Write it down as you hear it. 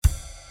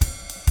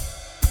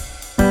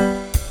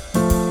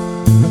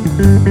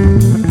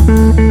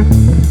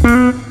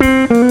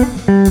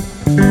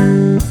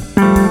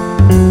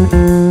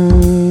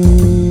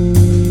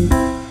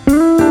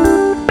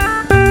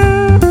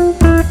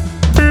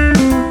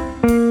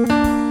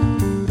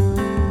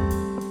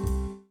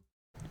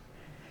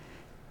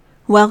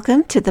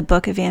Welcome to the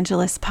Book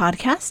Evangelist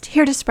podcast,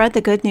 here to spread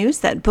the good news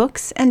that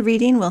books and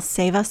reading will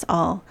save us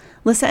all.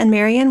 Lissa and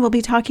Marian will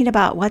be talking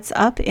about what's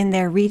up in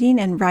their reading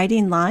and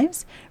writing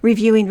lives,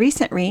 reviewing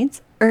recent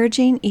reads,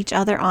 urging each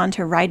other on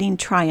to writing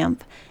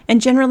triumph,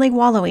 and generally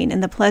wallowing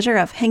in the pleasure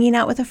of hanging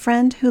out with a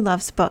friend who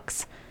loves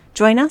books.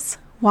 Join us,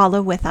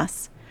 wallow with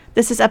us.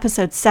 This is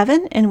episode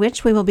 7, in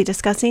which we will be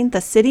discussing The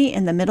City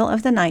in the Middle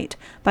of the Night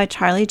by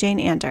Charlie Jane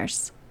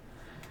Anders.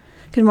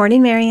 Good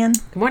morning, Marian.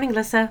 Good morning,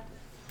 Lissa.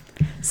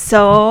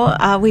 So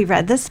we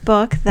read this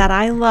book that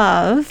I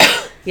love.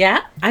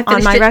 Yeah, I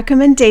finished on my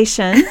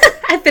recommendation.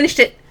 I finished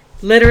it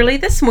literally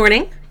this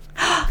morning.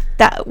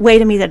 That way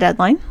to meet the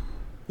deadline.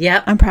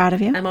 Yep. I'm proud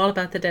of you. I'm all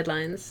about the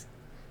deadlines.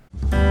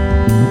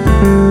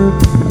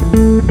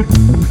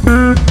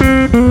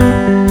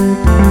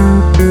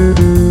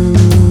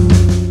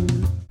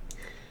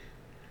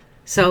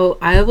 So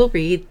I will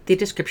read the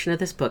description of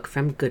this book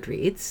from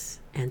Goodreads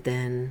and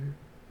then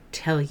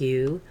tell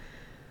you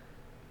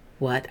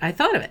what I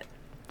thought of it.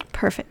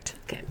 Perfect.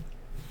 Okay.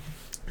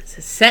 It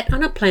says, set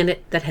on a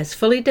planet that has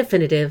fully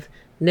definitive,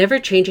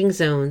 never-changing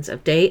zones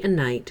of day and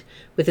night,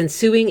 with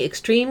ensuing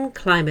extreme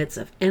climates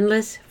of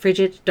endless,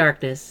 frigid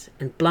darkness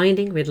and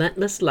blinding,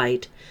 relentless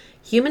light,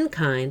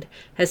 humankind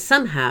has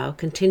somehow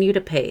continued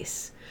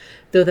apace,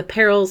 though the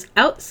perils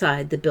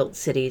outside the built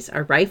cities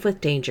are rife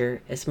with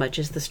danger as much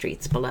as the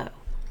streets below.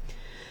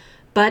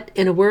 But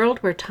in a world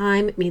where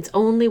time means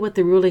only what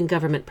the ruling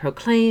government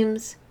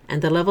proclaims,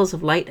 and the levels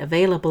of light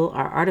available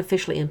are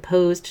artificially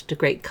imposed to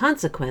great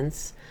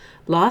consequence,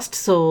 lost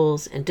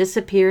souls and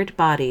disappeared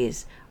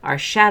bodies are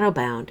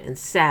shadowbound and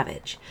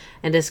savage,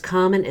 and as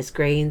common as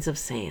grains of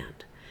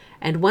sand.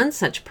 And one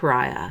such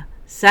pariah,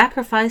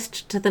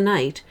 sacrificed to the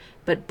night,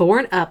 but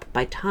borne up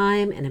by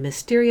time in a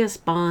mysterious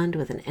bond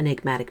with an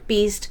enigmatic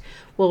beast,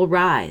 will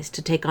rise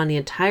to take on the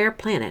entire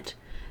planet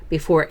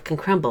before it can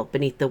crumble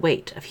beneath the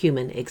weight of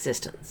human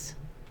existence.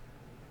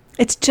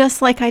 It's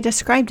just like I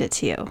described it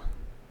to you.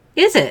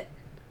 Is it?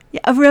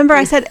 Yeah, remember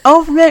I said,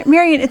 oh,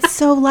 Marian, it's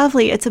so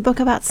lovely. It's a book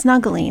about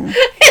snuggling.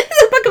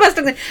 It's a book about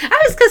snuggling.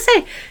 I was going to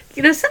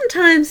say,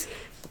 sometimes,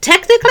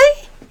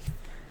 technically,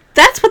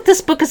 that's what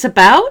this book is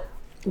about,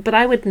 but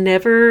I would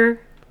never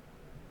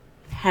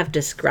have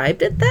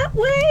described it that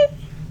way,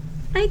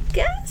 I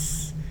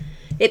guess.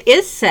 It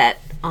is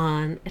set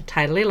on a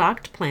tidally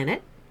locked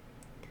planet.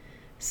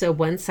 So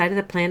one side of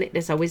the planet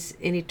is always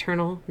in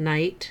eternal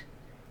night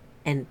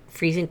and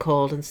freezing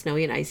cold and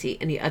snowy and icy,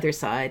 and the other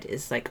side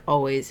is like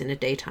always in the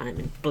daytime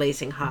and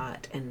blazing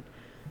hot, and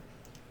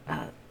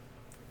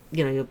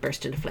you'll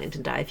burst into flames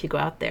and die if you go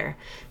out there.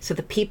 So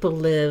the people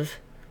live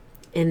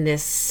in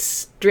this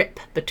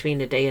strip between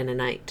the day and the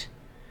night,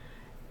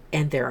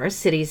 and there are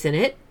cities in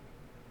it,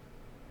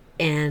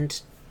 and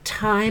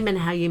time and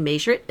how you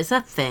measure it is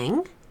a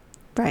thing.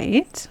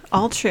 Right.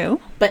 All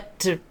true. But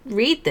to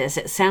read this,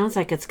 it sounds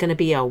like it's going to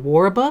be a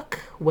war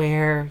book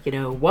where,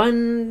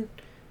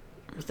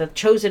 the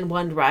chosen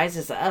one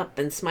rises up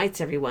and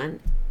smites everyone,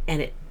 and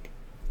it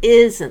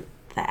isn't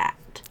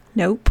that.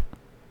 Nope.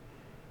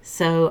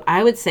 So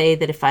I would say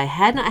that if I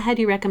had not had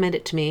you recommend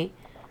it to me,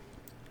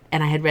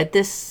 and I had read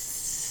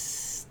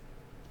this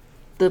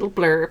little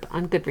blurb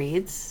on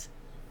Goodreads,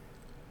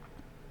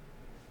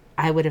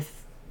 it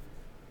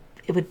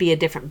would be a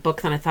different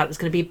book than I thought it was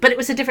going to be. But it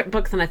was a different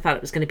book than I thought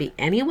it was going to be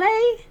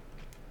anyway.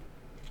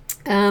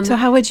 So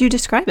how would you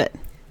describe it?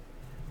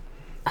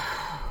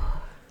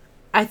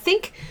 I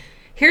think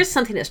here's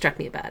something that struck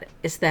me about it,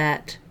 is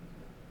that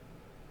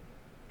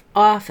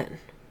often,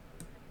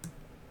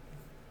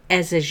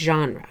 as a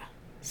genre,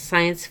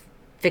 science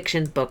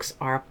fiction books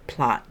are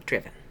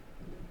plot-driven.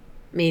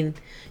 I mean,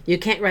 you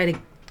can't write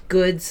a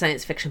good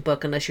science fiction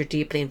book unless you're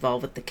deeply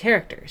involved with the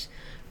characters.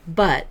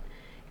 But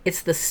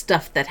it's the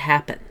stuff that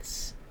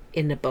happens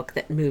in the book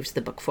that moves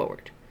the book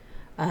forward.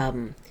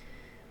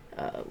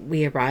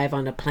 We arrive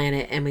on a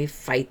planet and we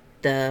fight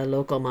the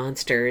local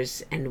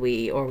monsters, and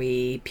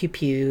we pew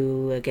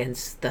pew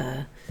against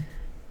the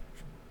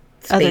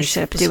other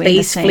ship doing space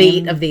the same.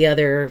 Fleet of the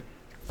other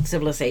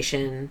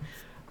civilization,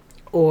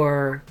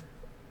 or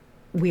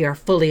we are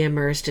fully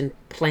immersed in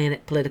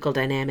planet political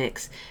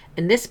dynamics.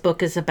 And this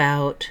book is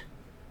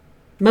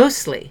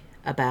mostly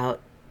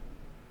about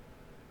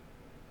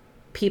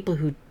people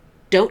who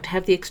don't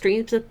have the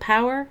extremes of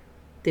power.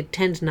 They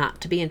tend not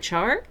to be in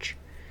charge.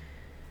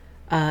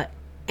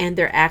 And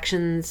their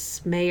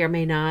actions may or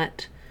may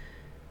not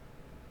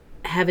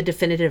have a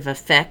definitive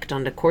effect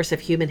on the course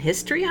of human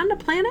history on the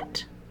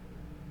planet.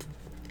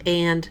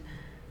 And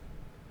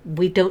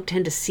we don't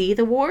tend to see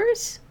the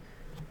wars.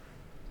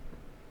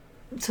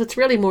 So it's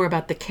really more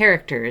about the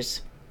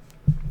characters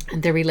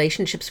and their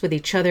relationships with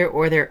each other,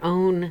 or their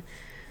own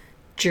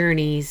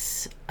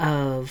journeys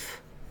of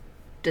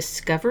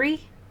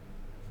discovery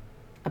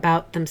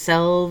about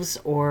themselves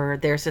or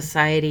their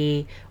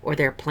society or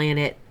their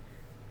planet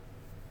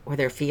or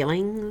their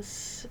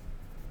feelings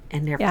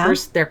and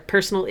their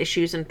personal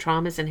issues and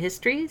traumas and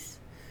histories.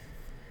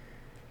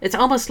 It's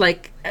almost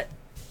like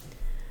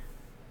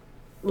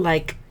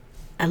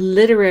a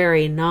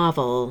literary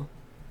novel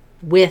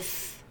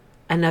with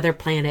another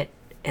planet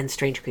and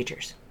strange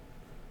creatures.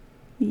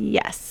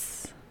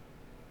 Yes.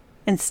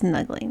 And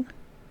snuggling.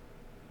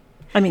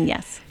 I mean,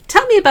 yes.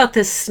 Tell me about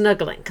this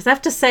snuggling, because I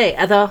have to say,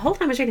 the whole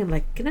time I was reading, I'm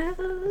like,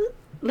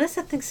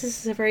 Lissa thinks this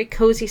is a very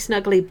cozy,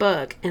 snuggly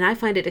book, and I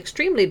find it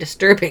extremely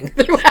disturbing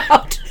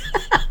throughout.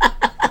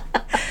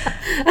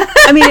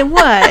 I mean, it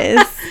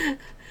was.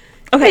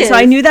 Okay, so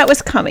I knew that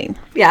was coming.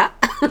 Yeah.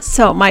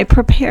 So my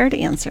prepared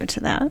answer to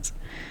that,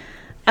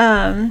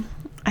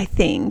 I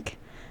think,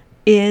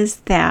 is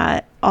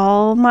that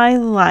all my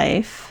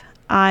life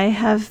I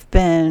have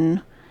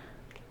been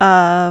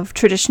a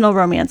traditional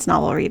romance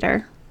novel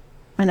reader,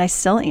 and I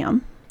still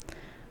am.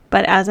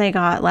 But as I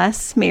got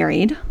less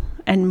married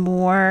and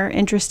more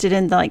interested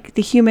in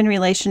the human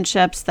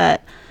relationships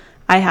that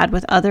I had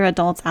with other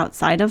adults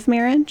outside of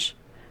marriage,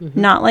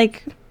 not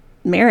like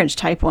marriage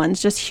type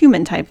ones, just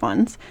human type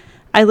ones,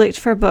 I looked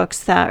for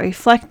books that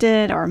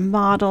reflected or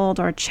modeled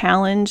or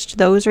challenged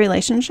those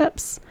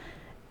relationships.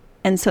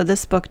 And so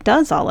this book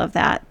does all of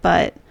that,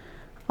 but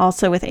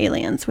also with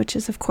aliens, which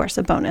is, of course,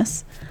 a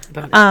bonus.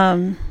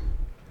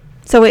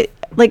 So it,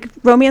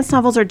 romance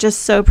novels are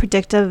just so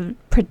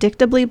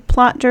predictably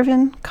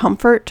plot-driven,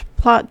 comfort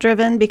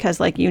plot-driven, because,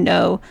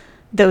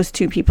 those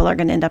two people are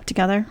going to end up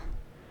together.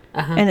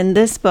 And in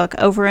this book,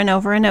 over and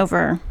over and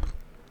over,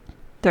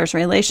 there's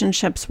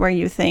relationships where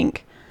you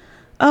think,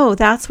 oh,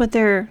 that's what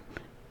their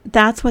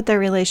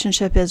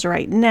relationship is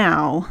right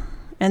now,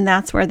 and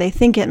that's where they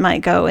think it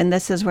might go, and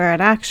this is where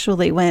it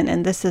actually went,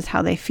 and this is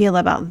how they feel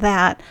about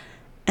that.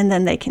 And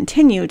then they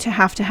continue to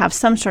have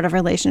some sort of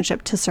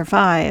relationship to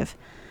survive,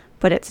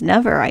 but it's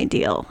never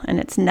ideal, and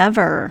it's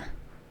never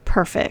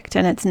perfect,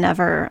 and it's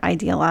never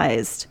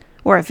idealized.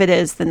 Or if it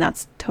is, then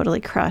that's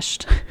totally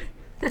crushed.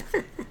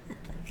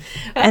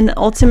 And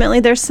ultimately,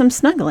 there's some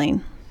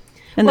snuggling.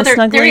 And the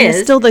snuggling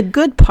is still the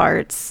good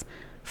parts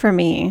for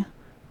me,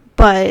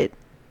 but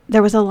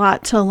there was a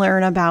lot to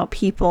learn about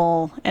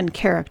people and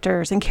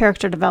characters and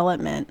character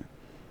development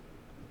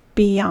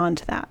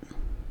beyond that.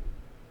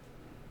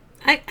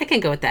 I can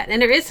go with that.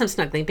 And there is some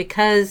snuggling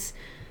because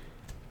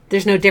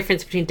there's no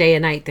difference between day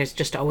and night. There's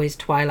just always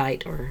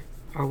twilight or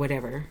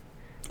whatever.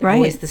 Right.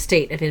 Always the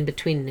state of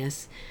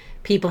in-betweenness.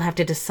 People have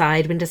to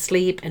decide when to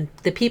sleep. And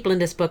the people in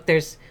this book,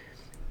 there's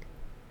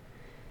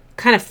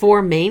kind of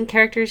four main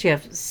characters. You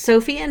have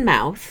Sophie and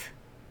Mouth,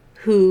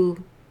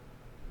 who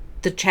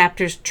the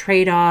chapters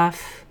trade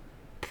off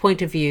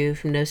point of view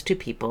from those two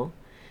people.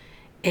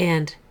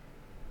 And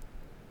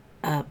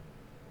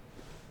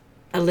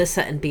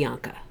Alyssa and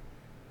Bianca.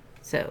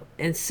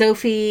 And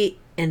Sophie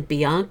and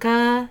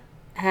Bianca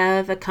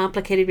have a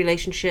complicated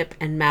relationship,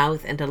 and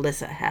Mouth and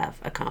Alyssa have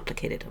a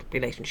complicated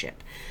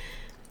relationship.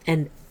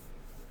 And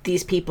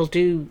these people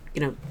do,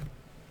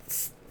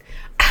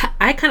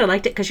 I kind of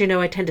liked it because,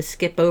 I tend to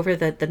skip over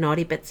the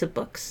naughty bits of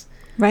books.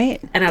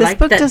 Right. And this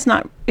book does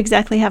not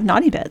exactly have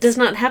naughty bits. Does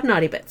not have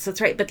naughty bits.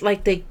 That's right. But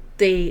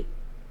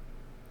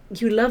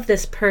you love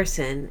this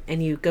person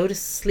and you go to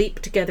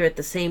sleep together at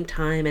the same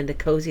time in the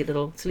cozy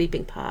little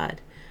sleeping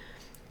pod.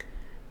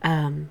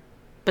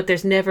 But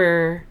there's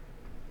never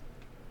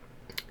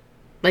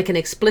an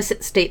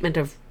explicit statement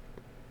of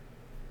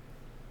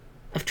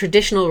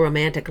traditional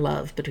romantic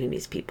love between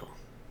these people.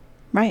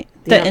 Right.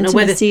 The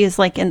intimacy is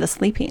in the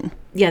sleeping.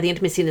 Yeah, the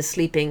intimacy in the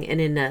sleeping and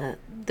in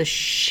the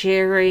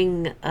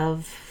sharing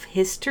of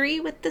history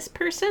with this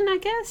person, I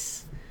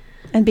guess.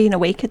 And being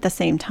awake at the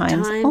same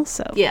time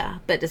also. Yeah,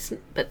 but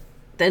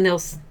then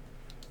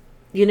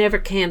you never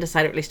can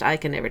decide, or at least I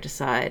can never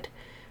decide,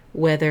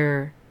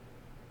 whether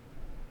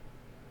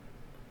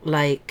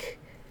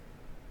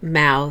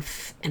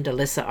Mouth and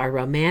Alyssa are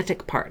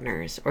romantic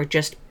partners or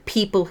just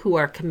people who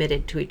are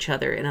committed to each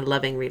other in a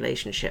loving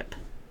relationship.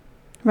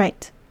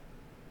 Right.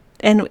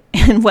 And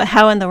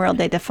how in the world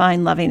they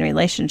define loving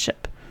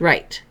relationship.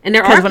 Right. And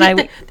there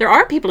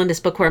are people in this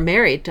book who are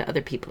married to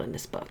other people in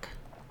this book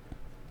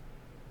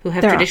who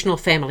have traditional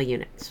family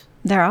units.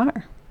 There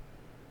are.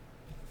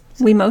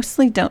 We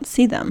mostly don't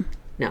see them.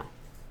 No.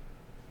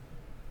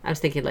 I was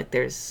thinking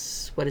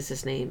there's, what is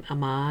his name?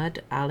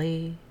 Ahmad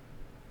Ali?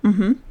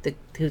 Mm-hmm.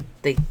 Who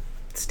they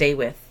stay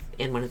with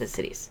in one of the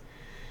cities.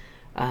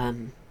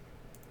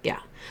 Yeah.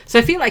 So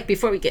I feel like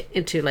before we get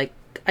into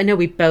I know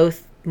we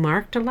both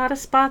marked a lot of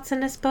spots in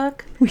this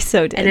book. We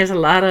so did. And there's a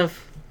lot of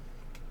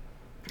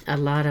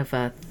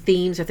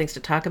themes or things to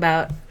talk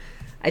about.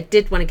 I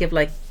did want to give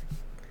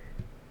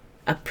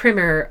a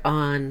primer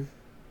on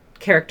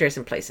characters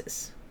and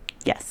places.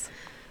 Yes.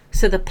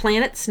 So the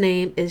planet's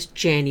name is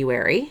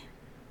January,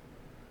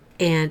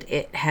 and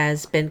it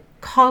has been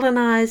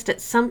colonized at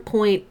some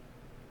point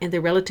in the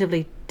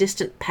relatively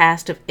distant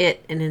past of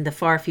it and in the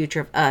far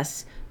future of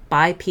us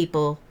by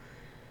people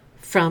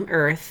from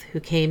Earth who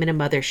came in a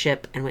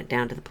mothership and went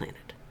down to the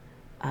planet.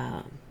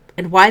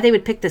 And why they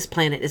would pick this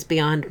planet is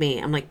beyond me.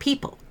 I'm like,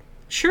 people,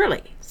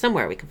 surely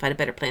somewhere we can find a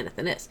better planet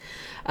than this.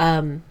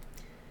 And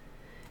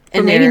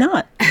maybe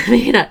not.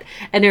 Maybe not.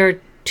 And there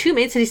are two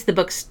main cities. The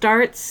book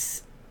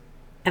starts,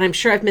 and I'm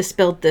sure I've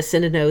misspelled this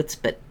in the notes,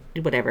 but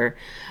whatever.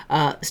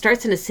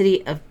 Starts in a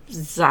city of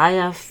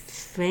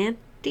Xiophantio.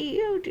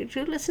 Did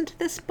you listen to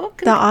this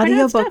book? The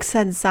audiobook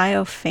said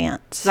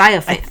Xiophant.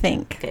 Xiophant. I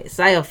think. Okay,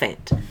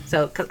 Xiophant.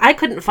 So, because I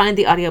couldn't find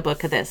the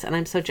audiobook of this, and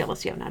I'm so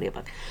jealous you have an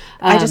audiobook.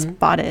 I just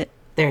bought it.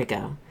 There you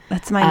go.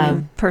 That's my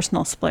new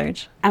personal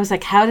splurge. I was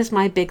like, how does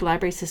my big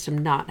library system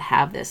not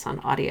have this on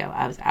audio?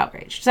 I was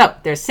outraged. So,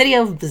 there's City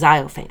of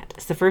Xiophant.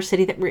 It's the first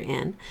city that we're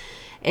in.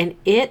 And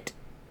it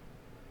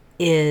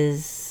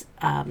is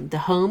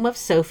the home of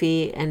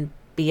Sophie, and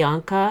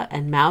Bianca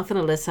and Mouth and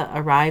Alyssa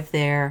arrive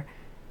there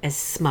as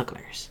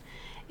smugglers.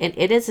 And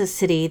it is a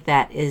city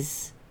that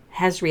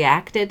has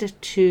reacted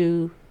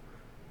to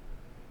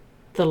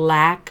the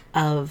lack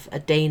of a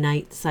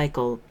day-night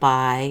cycle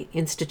by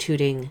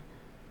instituting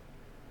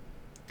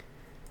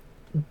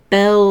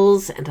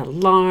bells and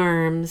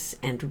alarms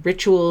and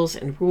rituals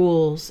and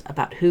rules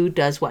about who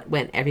does what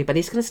when.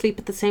 Everybody's going to sleep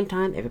at the same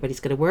time.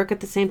 Everybody's going to work at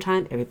the same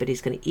time.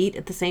 Everybody's going to eat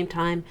at the same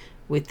time.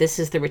 This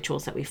is the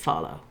rituals that we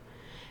follow.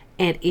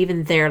 And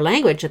even their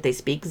language that they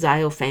speak,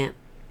 Xiophant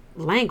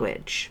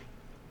language,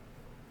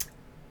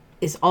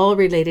 is all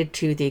related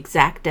to the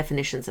exact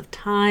definitions of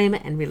time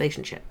and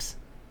relationships.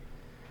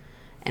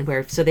 And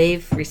so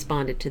they've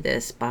responded to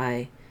this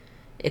by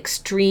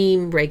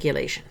extreme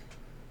regulation.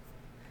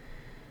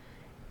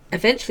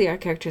 Eventually, our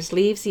characters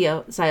leave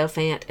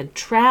Xiophant and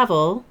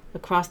travel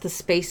across the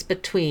space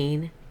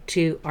between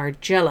to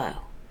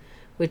Argello,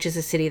 which is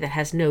a city that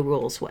has no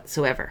rules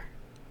whatsoever.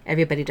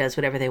 Everybody does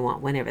whatever they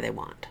want, whenever they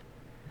want.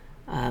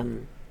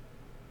 And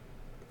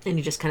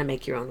you just kind of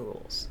make your own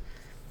rules.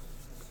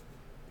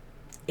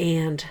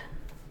 And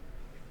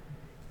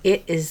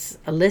it is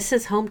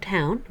Alyssa's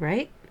hometown,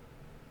 right?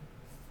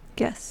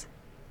 Yes.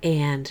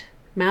 And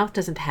Mouth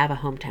doesn't have a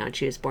hometown.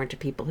 She was born to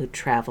people who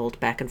traveled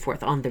back and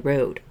forth on the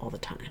road all the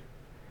time.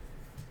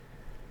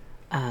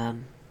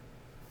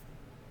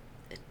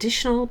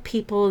 Additional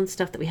people and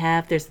stuff that we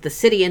have. There's the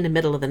city in the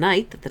middle of the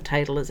night that the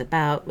title is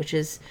about, which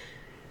is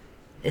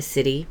a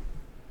city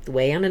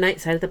way on the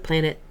night side of the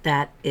planet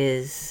that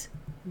is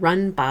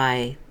run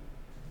by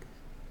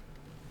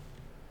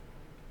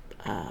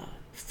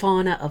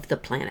fauna of the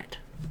planet.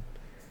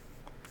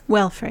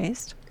 Well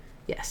phrased.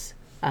 Yes.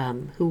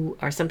 Who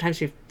are sometimes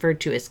referred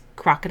to as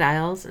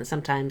crocodiles and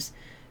sometimes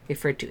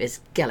referred to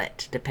as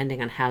Gellet,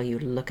 depending on how you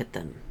look at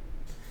them.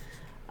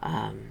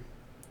 And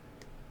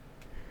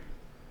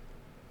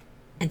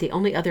the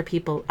only other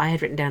people I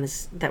had written down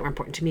that were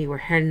important to me were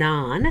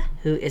Hernan,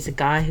 who is a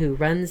guy who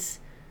runs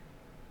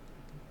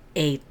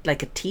a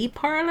tea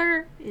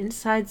parlor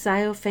inside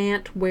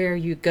Xiophant where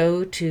you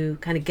go to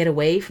kind of get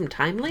away from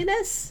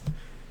timeliness.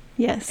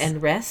 Yes.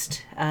 And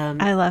rest.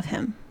 I love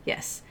him.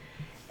 Yes.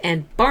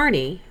 And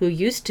Barney, who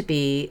used to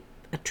be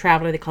a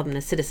traveler, they called them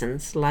the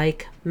citizens,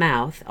 like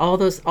Mouth. All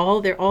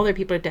their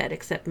people are dead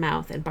except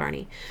Mouth and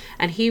Barney.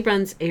 And he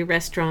runs a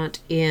restaurant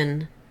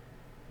in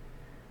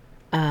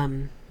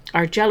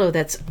Argello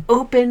that's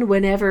open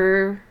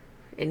whenever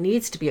it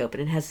needs to be open.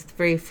 It has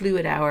very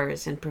fluid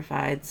hours and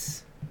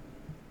provides,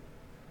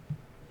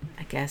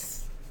 I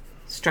guess,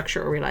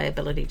 structure or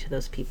reliability to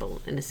those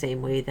people in the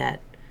same way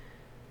that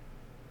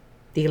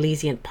the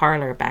Elysian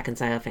parlor back in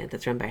Xiophant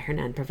that's run by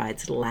Hernan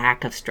provides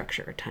lack of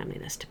structure or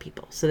timeliness to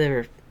people. So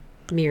they're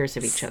mirrors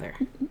of each other.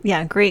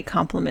 Yeah, great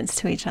compliments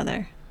to each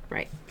other.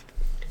 Right.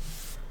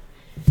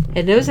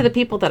 And those are the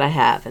people that I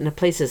have and the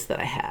places that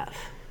I have.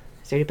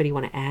 Is there anybody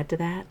want to add to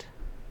that?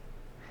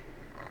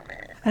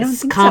 I don't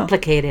think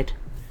complicated. So.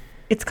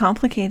 It's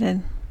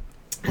complicated.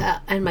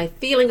 And my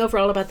feeling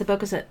overall about the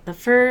book is that the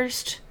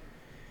first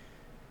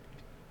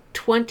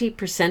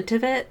 20%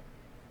 of it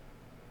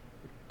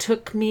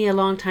took me a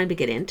long time to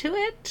get into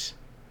it,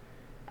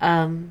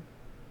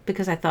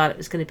 because I thought it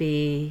was going to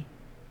be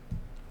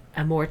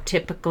a more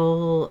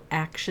typical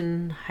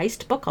action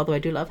heist book, although I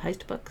do love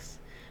heist books.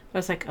 But I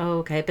was like, oh,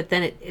 okay. But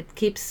then it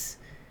keeps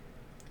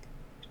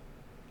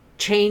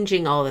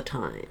changing all the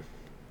time.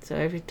 So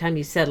every time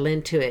you settle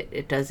into it,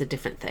 it does a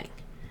different thing.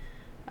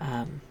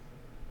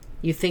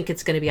 You think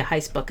it's going to be a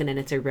heist book, and then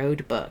it's a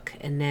road book,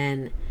 and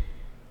then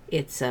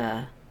it's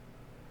a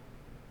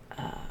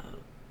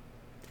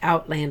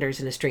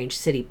Outlanders in a Strange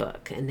City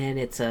book, and then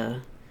it's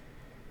a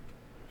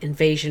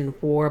invasion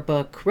war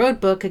book, road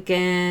book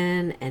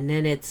again, and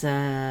then it's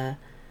a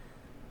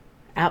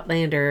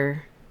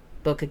Outlander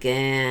book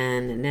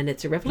again, and then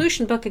it's a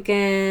revolution book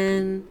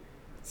again.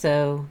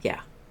 So yeah,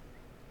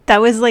 that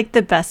was like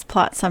the best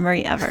plot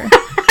summary ever.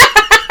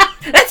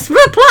 That's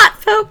the plot,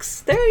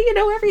 folks. There you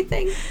know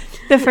everything.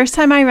 The first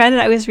time I read it,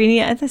 I was reading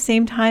it at the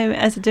same time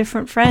as a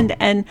different friend.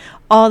 And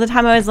all the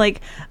time I was like,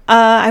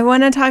 I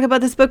want to talk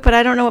about this book, but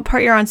I don't know what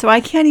part you're on. So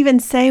I can't even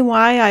say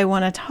why I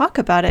want to talk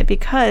about it,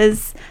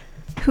 because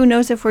who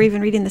knows if we're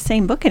even reading the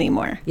same book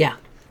anymore. Yeah.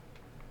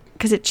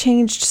 Because it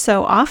changed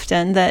so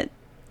often that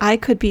I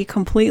could be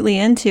completely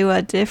into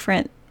a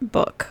different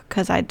book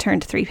because I'd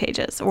turned 3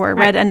 pages or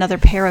read another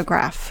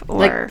paragraph.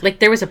 Or like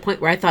there was a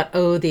point where I thought,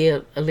 oh,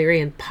 the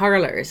Illyrian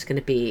parlor is going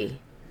to be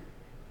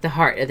the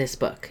heart of this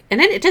book. And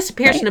then it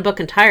disappears from the book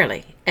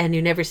entirely, and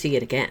you never see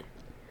it again.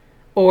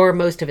 Or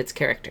most of its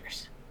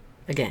characters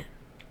again.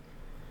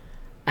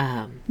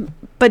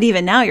 But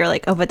even now you're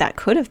like, oh, but that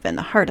could have been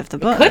the heart of the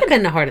book. It could have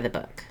been the heart of the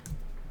book.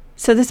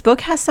 So this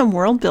book has some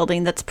world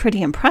building that's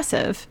pretty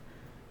impressive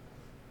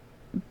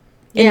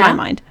in my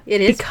mind.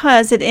 It is.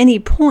 Because at any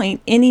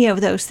point, any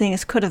of those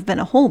things could have been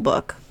a whole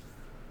book.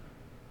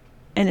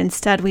 And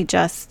instead we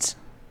just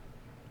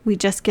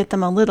get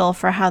them a little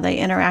for how they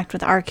interact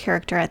with our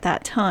character at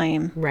that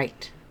time.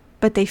 Right.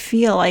 But they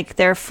feel like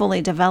they're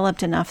fully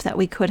developed enough that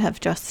we could have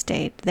just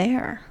stayed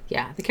there.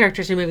 Yeah, the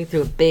characters are moving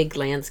through a big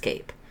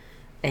landscape.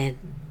 And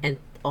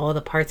all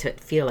the parts of it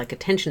feel like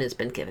attention has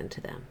been given to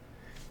them.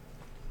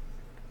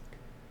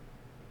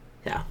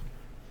 So,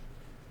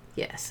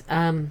 yes.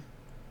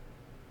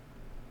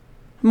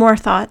 More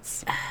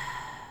thoughts?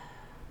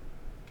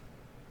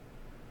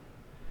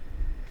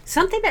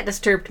 Something that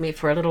disturbed me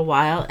for a little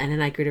while, and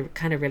then I grew to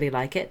kind of really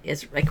like it,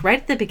 is like right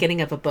at the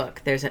beginning of a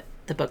book. There's a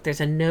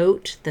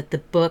note that the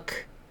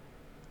book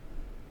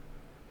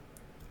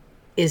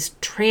is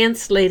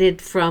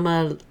translated from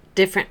a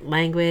different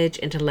language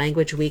into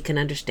language we can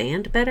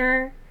understand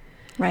better.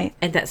 Right.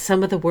 And that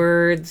some of the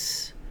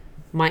words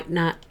might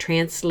not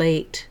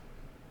translate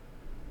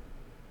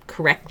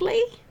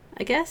correctly,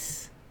 I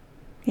guess.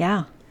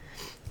 Yeah.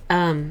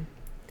 And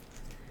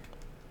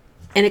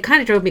it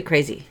kind of drove me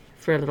crazy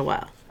for a little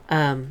while.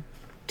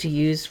 To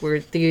use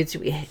we're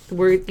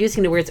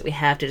using the words that we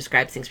have to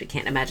describe things we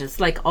can't imagine. It's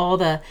like all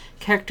the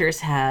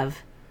characters have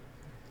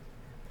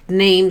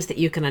names that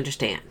you can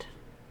understand,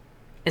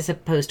 as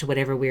opposed to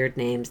whatever weird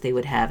names they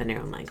would have in their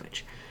own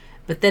language.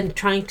 But then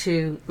trying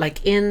to,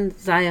 like in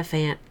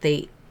Xiophant,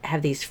 they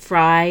have these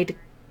fried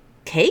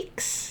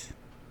cakes.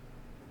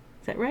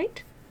 Is that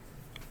right?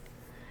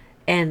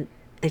 And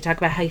they talk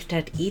about how you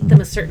have to eat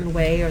them a certain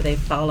way or they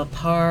fall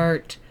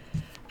apart.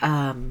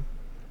 And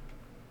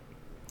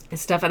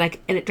stuff. And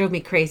it drove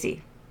me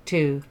crazy,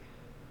 too.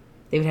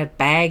 They would have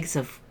bags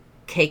of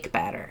cake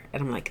batter.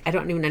 And I'm like, I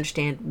don't even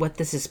understand what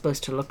this is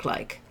supposed to look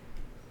like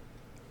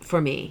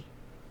for me.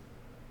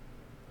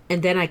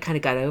 And then I kind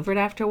of got over it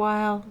after a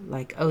while.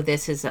 Like, oh,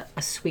 this is a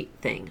sweet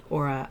thing.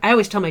 Or I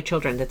always tell my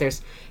children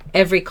that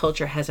every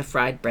culture has a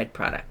fried bread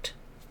product.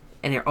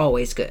 And they're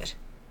always good.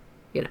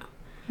 You know.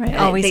 Right.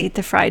 Always eat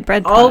the fried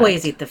bread product.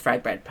 Always eat the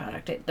fried bread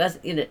product. It does,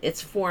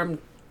 its form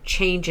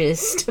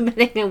changes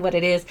depending on what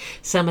it is.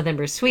 Some of them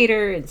are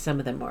sweeter and some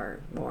of them are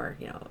more,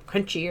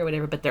 crunchy or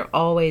whatever, but they're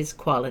always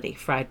quality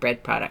fried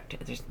bread product.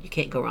 You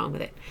can't go wrong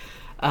with it.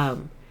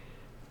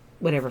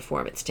 Whatever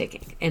form it's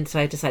taking. And so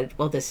I decided,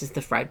 well, this is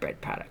the fried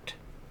bread product.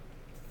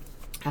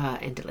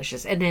 And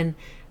delicious. And then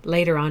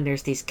later on,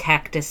 there's these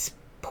cactus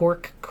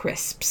pork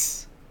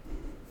crisps.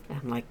 And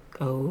I'm like,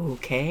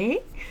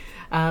 okay.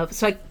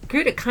 So I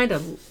grew to kind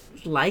of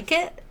like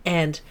it.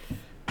 And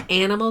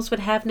animals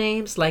would have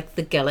names like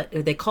the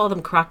Gellet. They call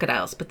them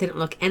crocodiles, but they don't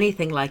look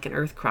anything like an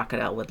earth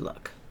crocodile would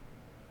look.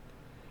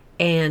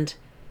 And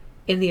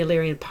in the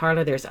Illyrian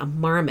parlor, there's a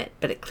marmot,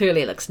 but it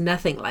clearly looks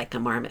nothing like a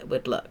marmot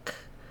would look.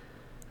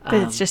 But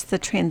it's just the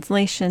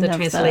translation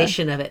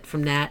of it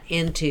from that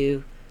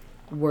into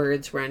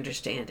words we're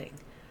understanding.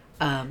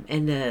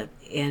 And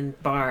in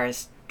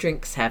bars,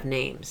 drinks have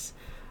names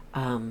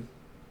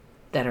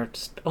that are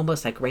just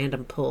almost like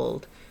random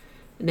pulled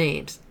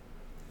names.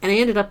 And I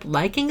ended up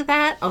liking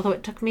that, although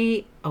it took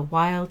me a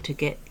while to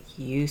get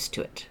used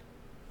to it.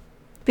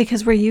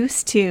 Because we're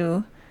used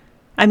to,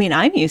 I'm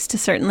used to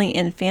certainly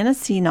in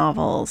fantasy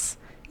novels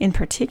in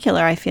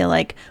particular, I feel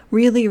like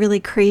really, really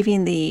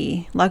craving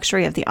the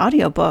luxury of the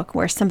audiobook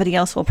where somebody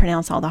else will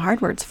pronounce all the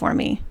hard words for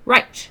me.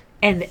 Right.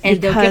 And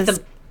they'll give them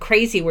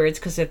crazy words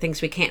because they're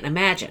things we can't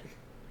imagine.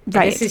 And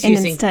right. This is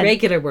using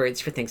regular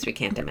words for things we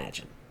can't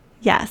imagine.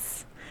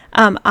 Yes.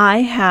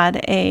 I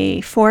had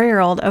a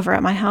 4-year-old over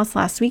at my house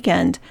last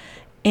weekend,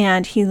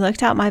 and he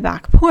looked out my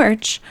back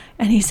porch,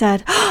 and he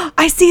said, "Oh,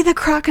 I see the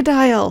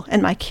crocodile."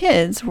 And my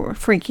kids were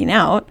freaking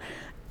out.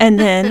 And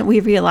then we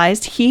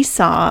realized he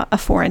saw a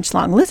 4-inch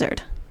long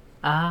lizard.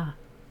 Ah.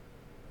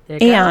 There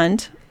you and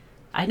go.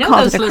 I know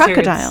called those it a lizards.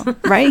 crocodile,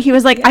 right? He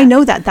was like, yeah. I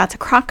know that's a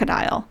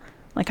crocodile.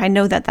 Like, I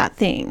know that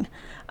thing.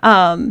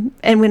 And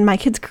when my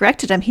kids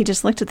corrected him, he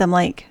just looked at them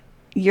like,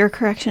 your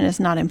correction is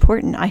not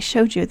important. I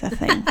showed you the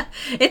thing.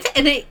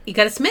 You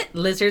got to submit,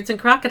 lizards and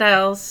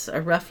crocodiles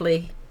are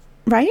roughly...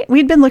 Right?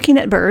 We'd been looking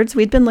at birds.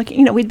 We'd been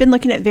looking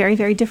at very,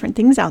 very different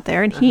things out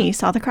there, and he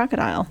saw the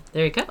crocodile.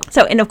 There you go.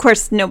 So, and of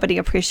course, nobody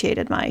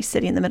appreciated my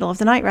City in the Middle of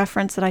the Night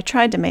reference that I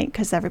tried to make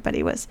because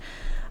everybody was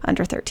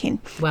under 13.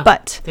 Well,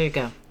 but there you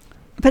go.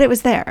 But it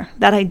was there,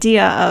 that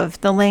idea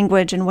of the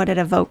language and what it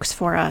evokes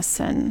for us.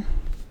 And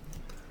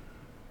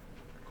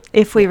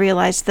if we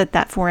realized that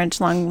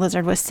 4-inch long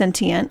lizard was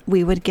sentient,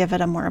 we would give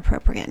it a more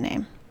appropriate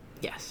name.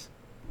 Yes.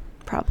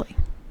 Probably.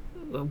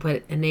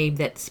 But a name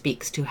that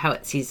speaks to how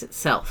it sees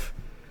itself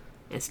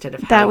instead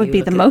of how that would you be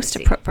look the at most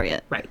see.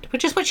 appropriate. Right,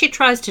 which is what she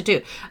tries to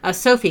do.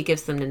 Sophie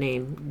gives them the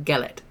name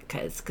Gellet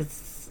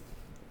because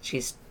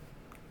she's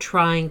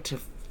trying to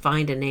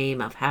find a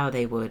name of how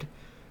they would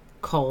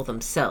call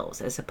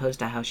themselves as opposed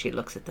to how she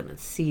looks at them and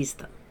sees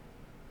them.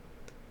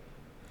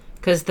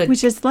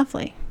 Which is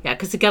lovely. Yeah,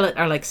 because the Gellet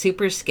are like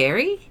super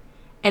scary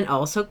and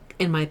also,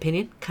 in my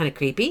opinion, kind of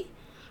creepy.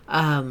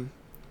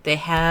 They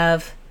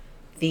have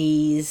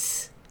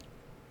these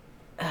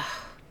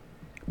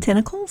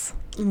tentacles,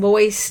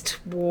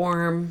 moist,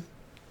 warm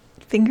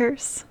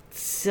fingers,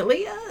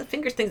 cilia,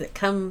 fingers, things that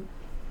come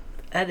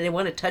and they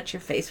want to touch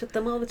your face with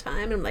them all the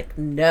time. And I'm like,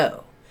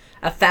 no.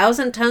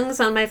 1,000 tongues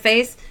on my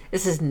face?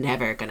 This is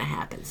never going to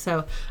happen.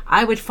 So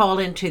I would fall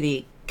into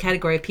the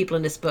category of people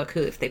in this book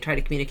who, if they try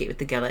to communicate with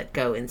the Gellet,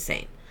 go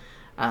insane.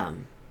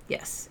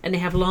 Yes. And they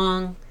have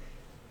long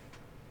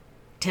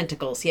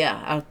tentacles,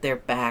 out their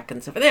back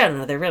and stuff. I don't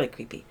know. They're really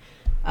creepy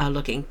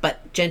looking,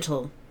 but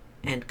gentle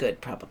and good,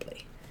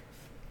 probably.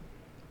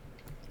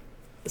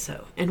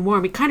 So, and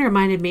warm. It kind of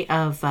reminded me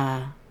of,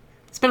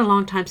 it's been a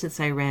long time since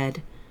I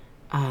read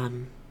A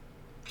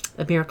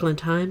Miracle in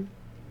Time.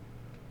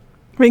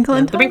 Wrinkle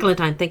in Time? The Wrinkle in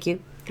Time, thank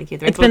you.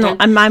 It's been,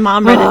 my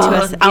mom read it to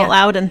us out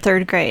loud in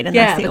 3rd grade, and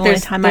that's the only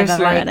time I've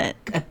ever read it.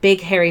 A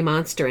big hairy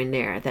monster in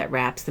there that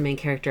wraps the main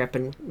character up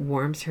and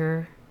warms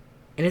her.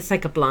 And it's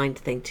like a blind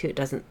thing, too. It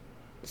doesn't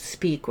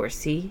speak or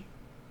see,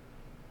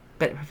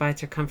 but it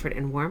provides her comfort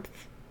and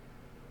warmth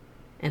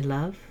and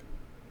love.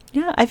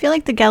 Yeah, I feel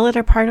like the Gellet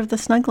are part of the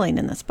snuggling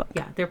in this book.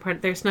 Yeah, they're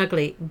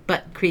snuggly,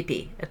 but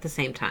creepy at the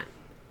same time.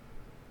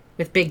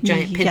 With big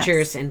giant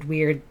pinchers and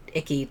weird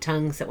icky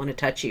tongues that want to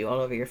touch you all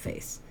over your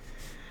face.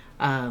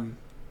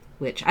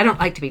 Which I don't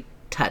like to be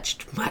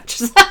touched much.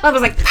 So I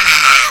was like,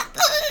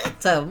 ah!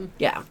 So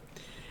yeah.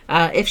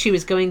 If she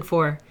was going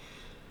for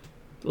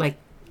like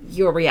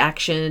your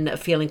reaction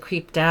of feeling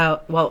creeped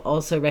out while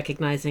also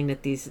recognizing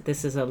that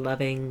this is a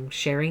loving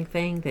sharing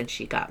thing, then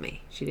she got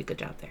me. She did a good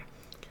job there.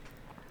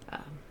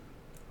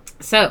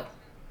 So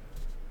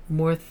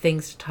more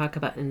things to talk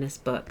about in this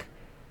book.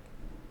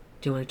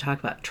 Do you want to talk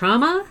about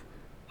trauma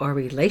or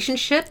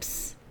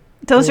relationships?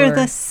 Those are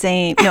the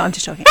same. No, I'm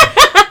just joking.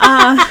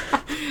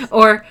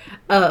 Or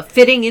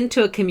fitting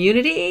into a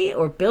community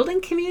or building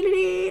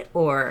community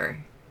or...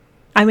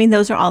 I mean,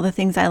 those are all the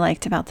things I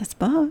liked about this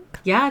book.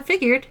 Yeah, I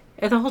figured.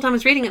 The whole time I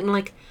was reading it, I'm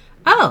like,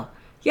 oh,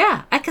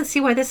 yeah, I can see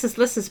why this is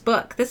Lissa's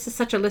book. This is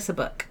such a Lissa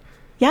book.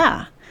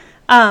 Yeah.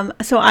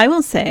 So I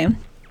will say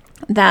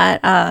that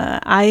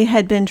I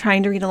had been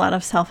trying to read a lot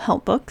of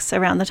self-help books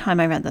around the time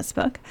I read this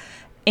book,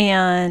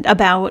 and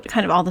about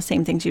kind of all the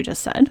same things you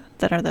just said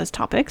that are those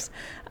topics.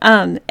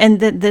 And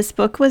that this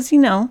book was,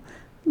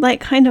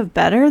 like kind of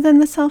better than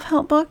the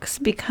self-help books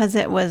because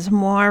it was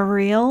more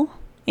real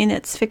in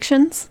its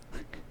fictions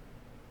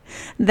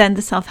than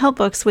the self-help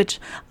books, which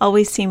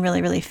always seem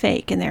really, really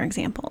fake in their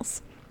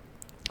examples.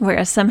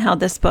 Whereas somehow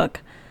this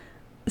book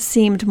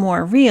seemed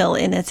more real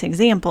in its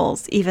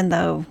examples, even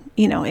though,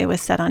 it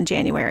was set on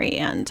January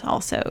and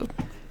also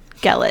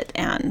Gellet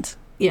and,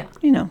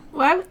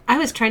 Well, I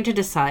was trying to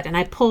decide, and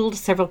I pulled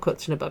several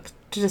quotes from the book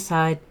to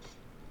decide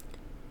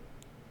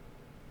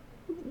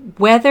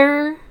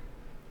whether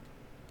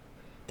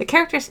the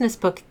characters in this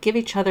book give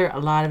each other a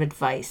lot of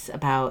advice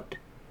about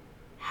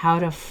how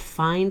to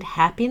find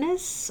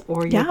happiness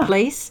or your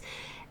place.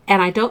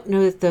 And I don't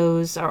know that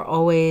those are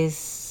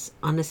always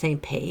on the same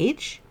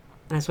page.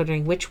 And I was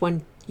wondering which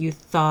one you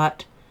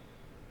thought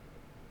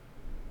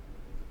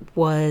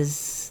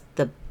was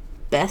the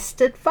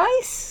best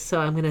advice. So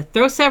I'm going to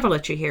throw several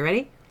at you here.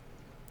 Ready?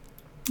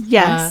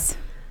 Yes.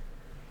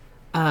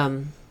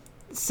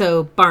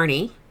 So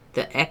Barney,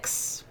 the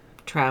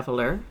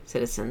ex-traveler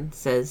citizen,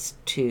 says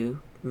to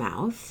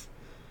Mouth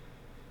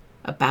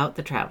about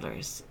the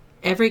travelers,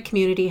 every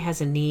community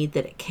has a need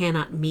that it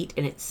cannot meet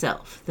in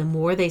itself. The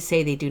more they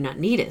say they do not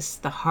need us,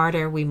 the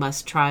harder we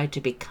must try to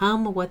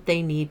become what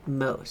they need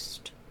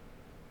most.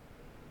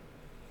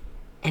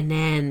 And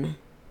then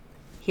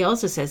he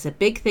also says a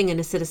big thing in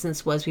the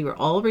citizens was we were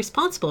all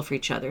responsible for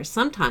each other.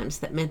 Sometimes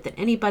that meant that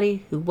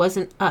anybody who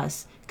wasn't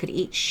us could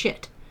eat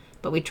shit.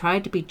 But we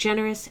tried to be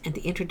generous, and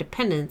the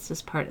interdependence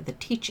is part of the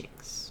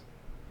teachings.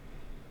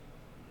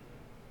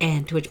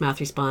 And to which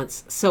Mouth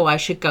responds, so I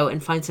should go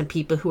and find some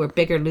people who are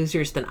bigger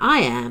losers than I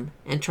am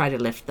and try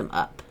to lift them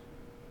up.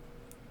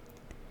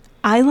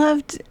 I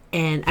loved...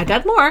 And I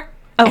got more.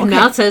 Oh, and okay.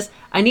 Mouth says,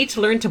 I need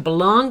to learn to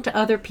belong to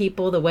other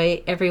people the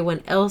way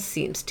everyone else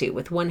seems to,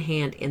 with one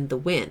hand in the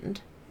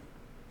wind.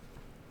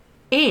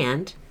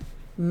 And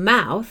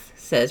Mouth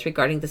says,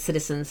 regarding the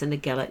citizens and the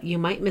Gellet, you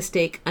might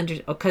mistake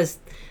because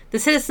the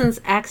citizens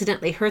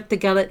accidentally hurt the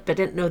Gellet but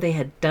didn't know they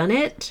had done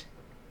it.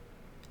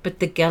 But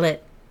the Gellet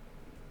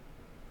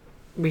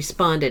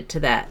responded to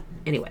that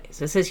anyway.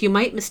 So it says, you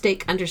might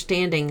mistake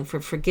understanding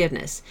for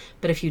forgiveness,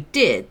 but if you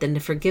did, then the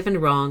forgiven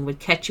wrong would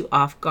catch you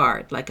off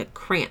guard like a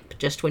cramp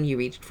just when you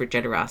reached for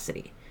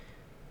generosity.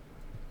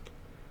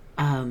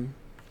 And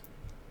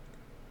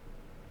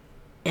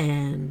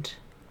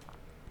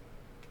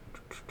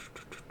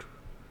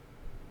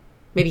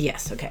maybe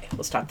yes. Okay,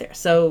 we'll stop there.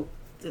 So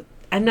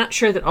I'm not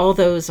sure that all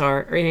those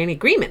are in any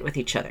agreement with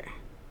each other.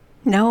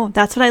 No,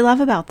 that's what I love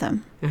about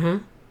them. Uh-huh.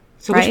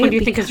 So Right? which one do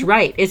you think is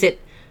right? Is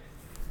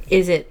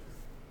it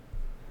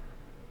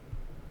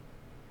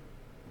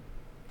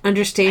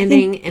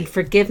understanding and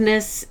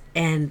forgiveness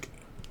and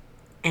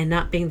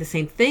not being the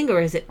same thing,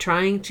 or is it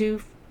trying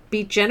to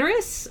be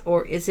generous,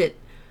 or is it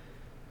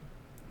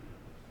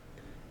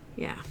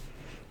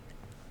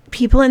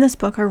People in this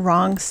book are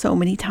wrong so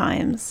many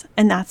times,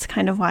 and that's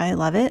kind of why I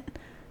love it.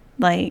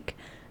 Like,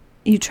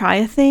 you try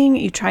a thing,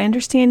 you try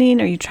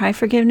understanding, or you try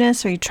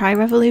forgiveness, or you try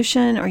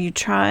revolution, or you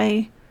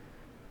try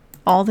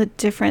all the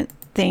different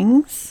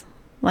things.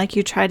 Like,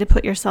 you try to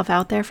put yourself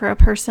out there for a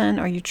person,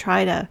 or you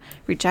try to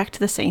reject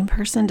the same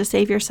person to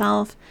save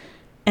yourself.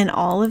 And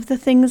all of the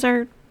things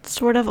are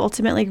sort of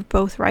ultimately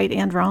both right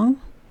and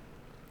wrong.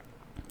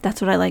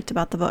 That's what I liked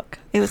about the book.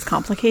 It was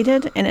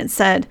complicated, and it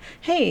said,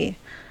 hey,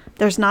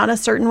 there's not a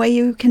certain way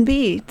you can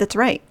be that's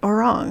right or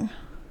wrong.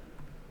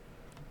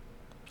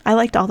 I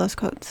liked all those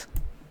quotes.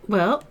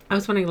 Well, I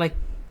was wondering, like,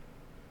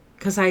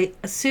 because I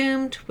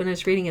assumed when I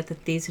was reading it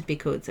that these would be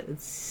quotes that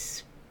would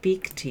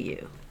speak to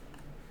you.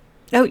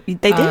 Oh,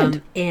 they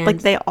did. And like,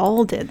 they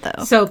all did,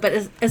 though. So,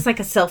 but it's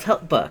like a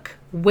self-help book.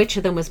 Which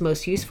of them was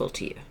most useful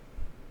to you?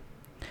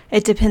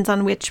 It depends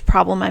on which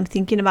problem I'm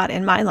thinking about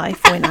in my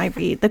life when I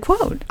read the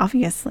quote,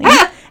 obviously.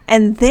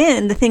 And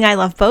then the thing I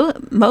love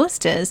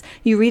most is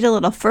you read a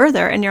little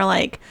further and you're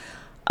like,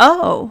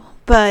 oh,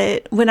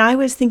 but when I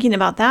was thinking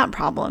about that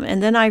problem,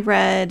 and then I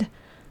read,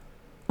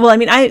 well, I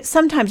mean,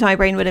 sometimes my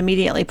brain would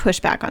immediately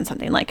push back on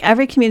something. Like,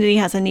 every community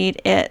has a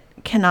need it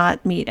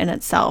cannot meet in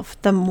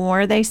itself. The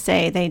more they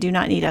say they do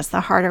not need us,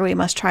 the harder we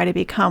must try to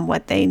become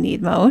what they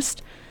need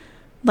most.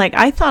 Like,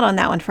 I thought on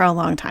that one for a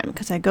long time,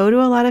 because I go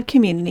to a lot of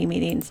community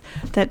meetings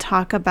that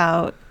talk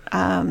about,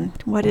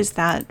 what is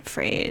that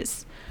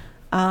phrase?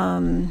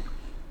 I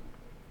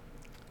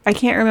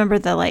can't remember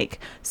the like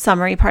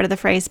summary part of the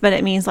phrase, but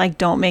it means like,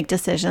 don't make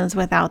decisions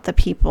without the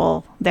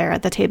people there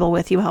at the table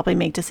with you helping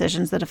make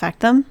decisions that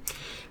affect them.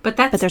 But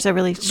there's a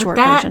really short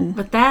version.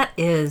 But that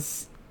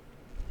is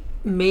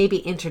maybe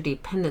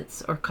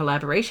interdependence or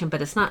collaboration,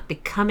 but it's not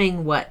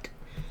becoming what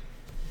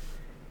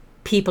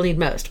people need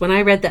most. When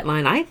I read that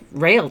line, I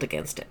railed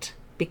against it,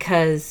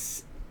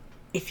 because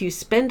if you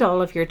spend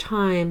all of your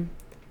time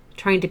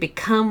trying to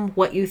become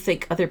what you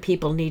think other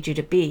people need you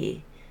to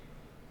be,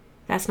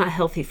 that's not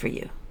healthy for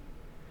you.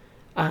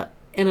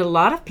 And a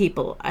lot of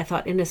people, I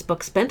thought, in this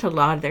book spent a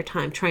lot of their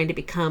time trying to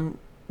become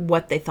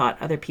what they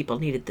thought other people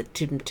needed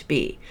them to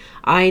be.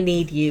 I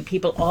need you.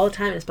 People all the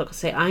time in this book will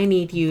say, I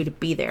need you to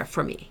be there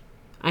for me.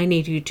 I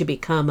need you to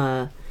become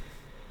a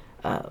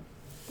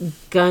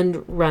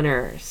gun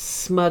runner,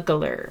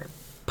 smuggler,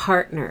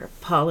 partner,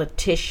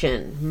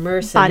 politician,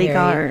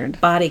 mercenary,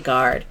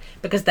 bodyguard,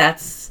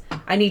 because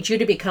I need you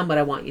to become what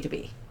I want you to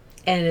be.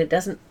 And it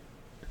doesn't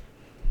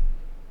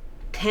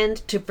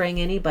tend to bring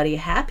anybody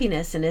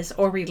happiness in this,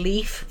 or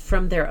relief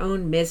from their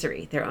own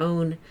misery, their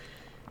own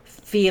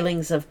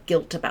feelings of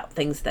guilt about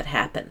things that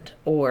happened,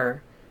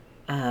 or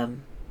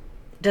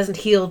doesn't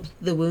heal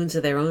the wounds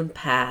of their own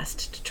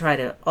past to try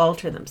to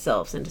alter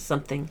themselves into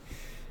something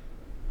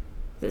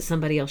that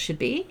somebody else should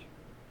be,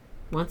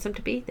 wants them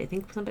to be, they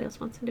think somebody else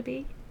wants them to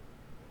be.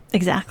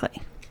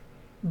 Exactly.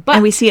 But,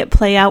 and we see it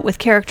play out with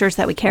characters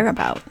that we care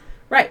about.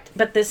 Right.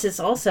 But this is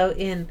also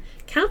in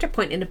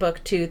counterpoint in the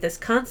book to this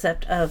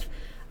concept of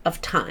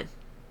time.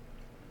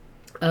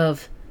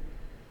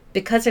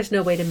 Because there's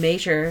no way to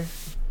measure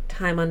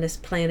time on this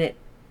planet,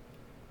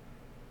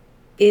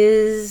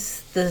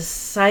 is the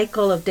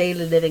cycle of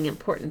daily living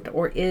important,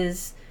 or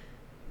is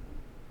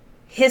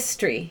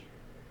history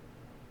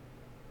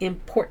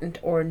important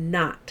or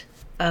not?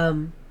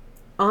 On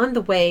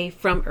the way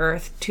from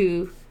Earth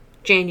to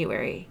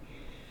January,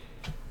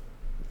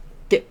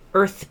 the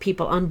Earth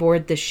people on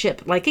board the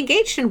ship, like,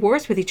 engaged in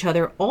wars with each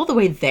other all the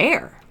way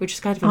there, which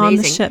is kind of amazing.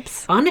 On the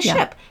ships. On the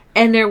ship.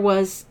 And there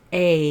was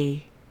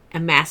a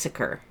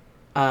massacre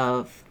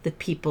of the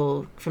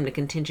people from the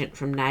contingent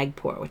from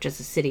Nagpur, which is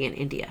a city in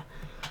India.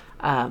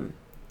 And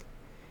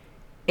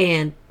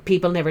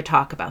people never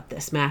talk about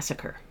this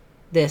massacre,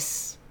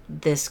 this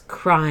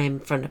crime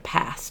from the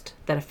past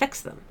that affects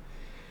them.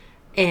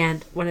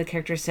 And one of the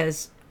characters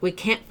says, we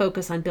can't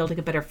focus on building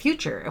a better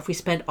future if we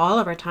spend all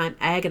of our time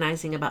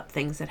agonizing about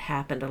things that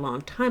happened a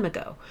long time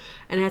ago.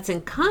 And that's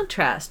in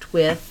contrast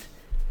with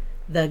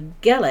the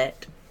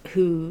Gelet,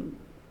 who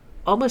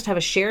almost have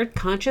a shared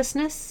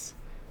consciousness,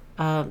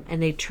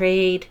 and they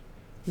trade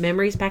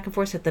memories back and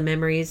forth, that the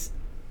memories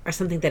are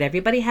something that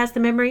everybody has the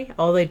memory.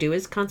 All they do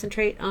is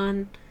concentrate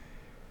on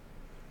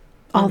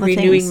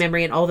renewing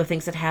memory and all the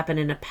things that happened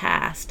in the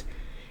past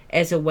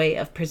as a way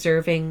of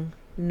preserving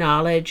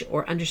knowledge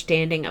or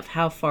understanding of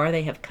how far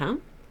they have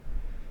come.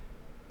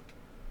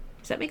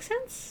 Does that make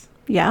sense?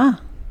 Yeah.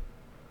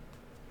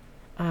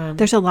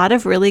 There's a lot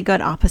of really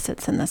good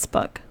opposites in this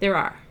book. There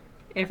are.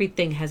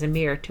 Everything has a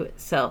mirror to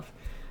itself.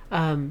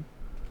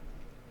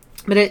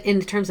 But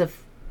in terms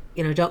of,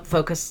 don't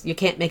focus, you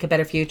can't make a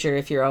better future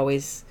if you're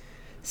always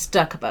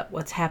stuck about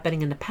what's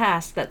happening in the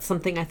past. That's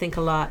something I think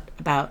a lot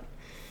about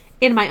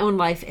in my own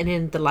life and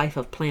in the life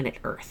of planet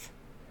Earth.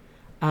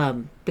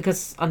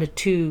 Because on the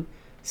two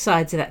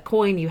sides of that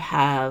coin, you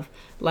have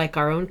like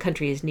our own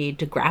countries need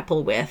to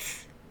grapple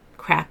with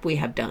crap we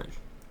have done,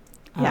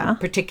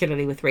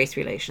 particularly with race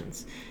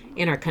relations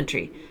in our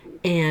country.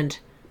 And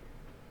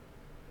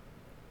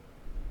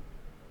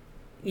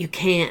you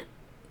can't,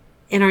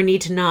 in our need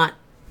to not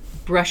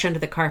brush under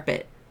the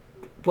carpet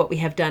what we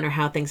have done or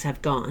how things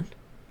have gone,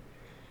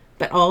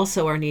 but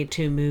also our need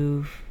to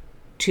move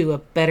to a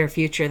better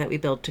future that we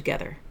build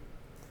together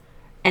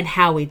and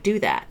how we do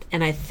that.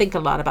 And I think a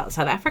lot about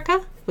South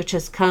Africa, which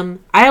has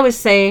come, I always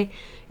say,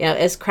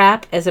 as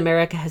crap as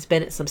America has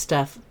been at some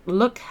stuff,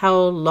 look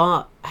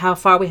how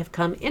far we have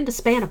come in the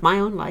span of my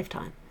own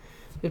lifetime.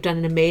 We've done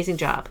an amazing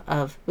job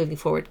of moving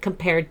forward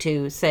compared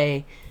to,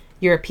 say,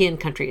 European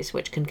countries,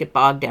 which can get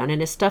bogged down in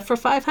this stuff for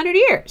 500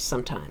 years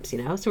sometimes,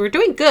 So we're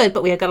doing good,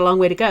 but we have got a long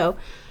way to go.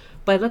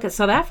 But I look at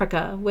South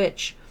Africa,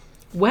 which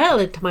well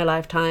into my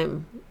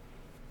lifetime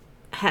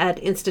had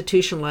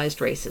institutionalized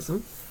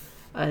racism.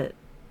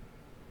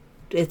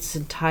 Its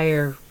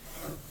entire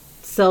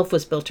self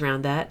was built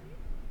around that.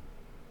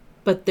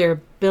 But their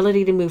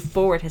ability to move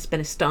forward has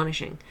been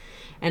astonishing.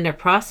 And their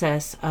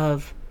process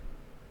of,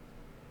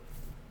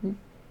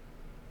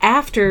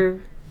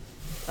 after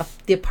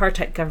the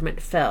apartheid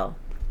government fell,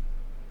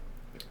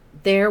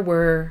 there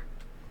were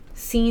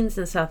scenes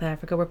in South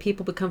Africa where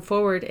people would come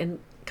forward and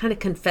kind of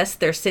confess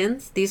their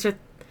sins. These are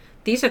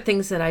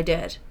things that I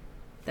did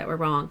that were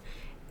wrong,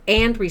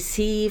 and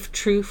receive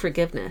true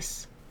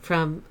forgiveness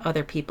from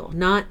other people,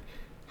 not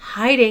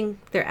hiding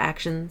their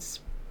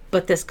actions,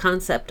 but this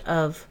concept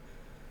of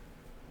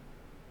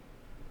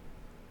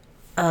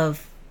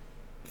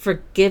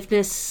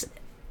forgiveness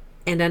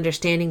and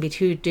understanding be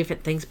two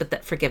different things, but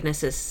that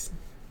forgiveness is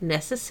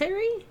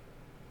necessary.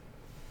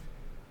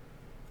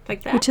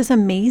 Like that. Which is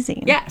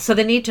amazing. Yeah. So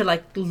they need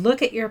to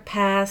look at your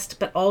past,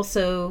 but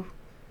also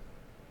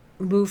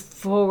move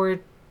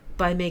forward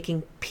by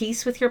making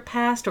peace with your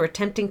past, or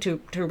attempting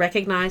to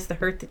recognize the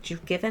hurt that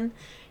you've given,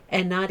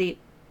 and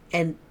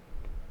and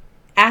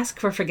ask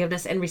for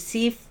forgiveness and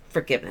receive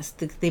forgiveness,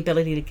 the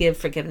ability to give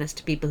forgiveness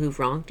to people who've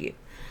wronged you.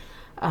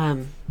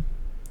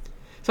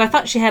 So I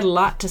thought she had a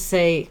lot to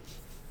say,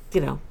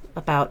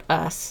 about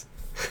us,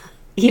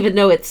 even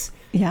though it's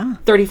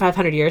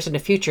 3,500 years in the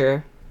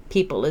future,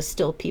 people is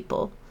still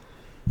people.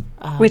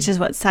 Which is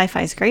what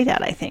sci-fi is great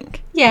at, I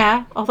think.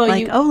 Yeah, although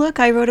oh, look,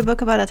 I wrote a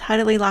book about a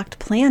tidally locked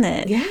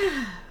planet.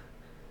 Yeah.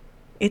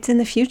 It's in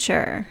the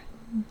future.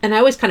 And I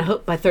always kind of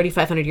hope by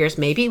 3,500 years,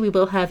 maybe we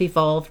will have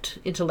evolved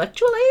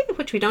intellectually,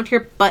 which we don't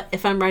hear. But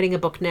if I'm writing a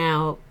book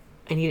now,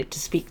 I need it to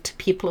speak to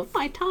people of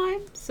my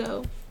time.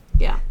 So,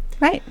 yeah.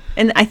 Right.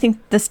 And I think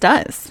this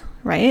does,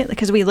 right?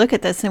 Because we look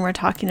at this and we're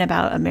talking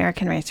about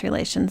American race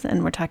relations,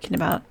 and we're talking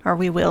about, or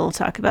we will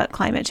talk about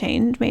climate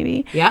change,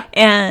 maybe. Yeah.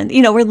 And,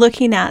 we're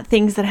looking at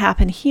things that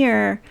happen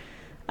here,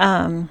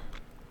 and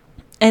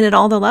at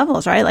all the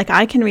levels, right? Like,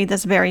 I can read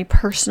this very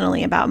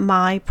personally about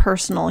my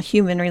personal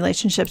human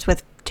relationships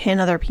with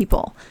 10 other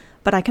people,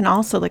 but I can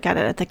also look at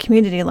it at the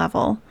community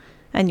level,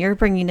 and you're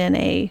bringing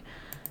in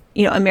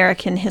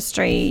American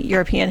history,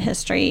 European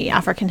history,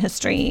 African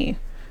history,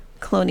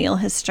 colonial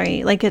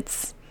history. Like,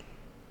 it's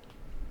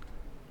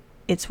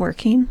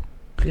working.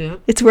 Yeah.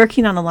 It's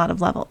working on a lot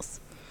of levels.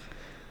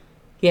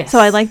 Yes. So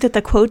I liked that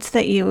the quotes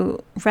that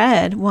you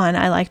read,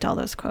 I liked all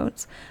those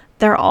quotes.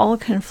 They're all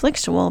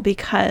conflictual,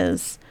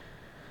 because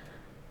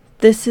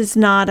this is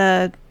not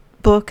a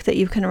book that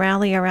you can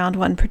rally around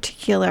one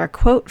particular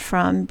quote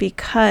from,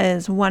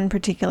 because one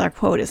particular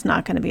quote is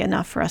not going to be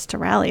enough for us to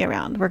rally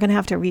around. We're going to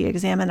have to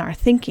re-examine our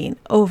thinking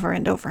over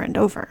and over and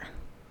over.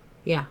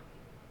 Yeah.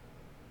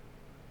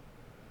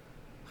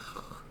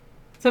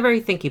 It's a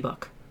very thinky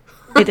book.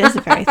 It is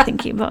a very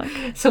thinky book.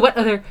 So what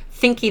other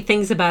thinky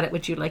things about it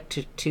would you like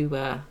to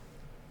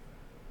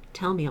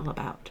tell me all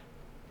about?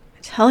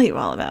 Tell you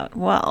all about?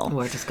 Well,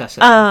 or discuss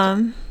it.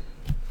 All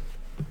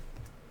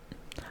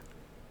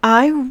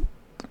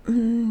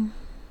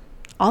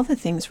the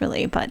things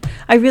really, but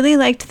I really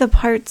liked the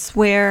parts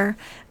where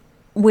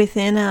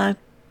within a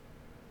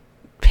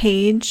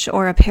page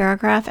or a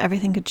paragraph,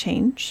 everything could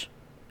change.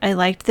 I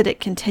liked that it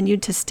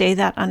continued to stay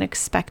that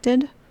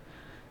unexpected.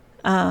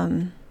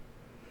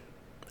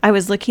 I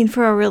was looking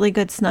for a really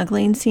good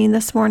snuggling scene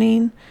this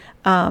morning.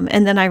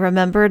 And then I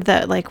remembered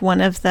that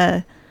one of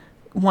the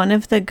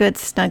good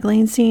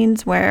snuggling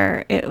scenes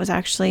where it was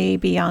actually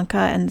Bianca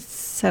and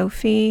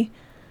Sophie,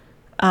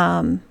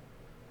 out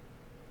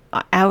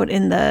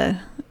in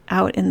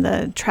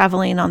the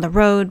traveling on the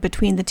road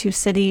between the two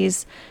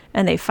cities,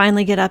 and they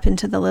finally get up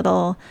into the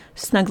little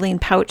snuggling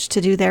pouch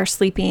to do their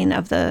sleeping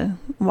of the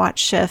watch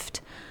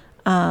shift.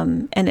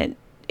 And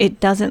it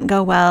doesn't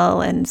go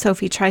well, and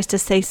Sophie tries to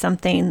say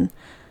something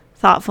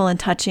thoughtful and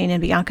touching, and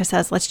Bianca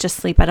says, "Let's just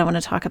sleep. I don't want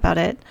to talk about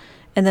it."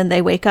 And then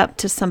they wake up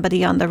to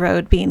somebody on the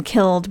road being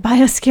killed by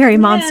a scary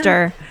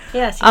monster.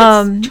 Yes, he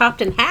gets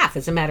chopped in half,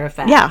 as a matter of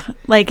fact. Yeah,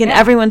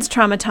 everyone's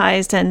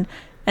traumatized, and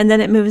then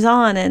it moves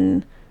on.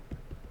 And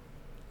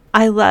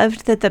I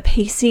loved that the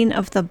pacing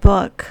of the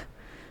book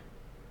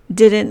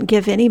didn't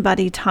give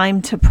anybody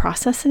time to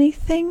process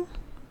anything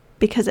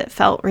because it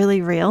felt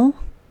really real.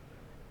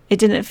 It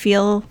didn't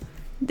feel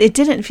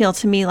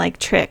to me like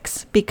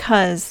tricks,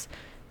 because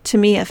to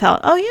me it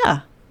felt, oh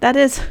yeah,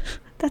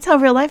 that's how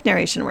real life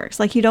narration works.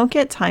 Like, you don't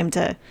get time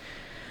to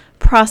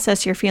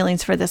process your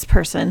feelings for this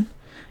person.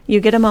 You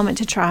get a moment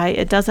to try,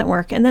 it doesn't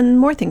work, and then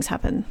more things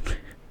happen.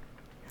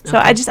 So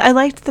okay. I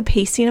liked the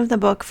pacing of the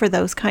book for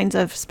those kinds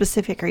of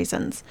specific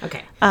reasons.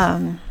 Okay.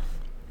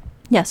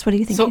 Yes, what do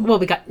you think? So, well,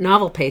 we got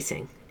novel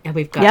pacing, and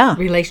we've got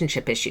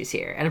relationship issues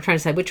here. And I'm trying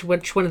to decide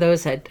which one of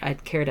those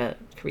I'd care to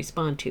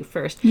respond to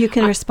first. You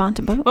can respond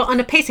to both. Well, on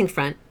the pacing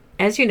front,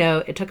 as you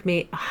know, it took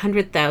me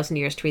 100,000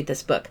 years to read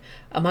this book.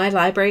 My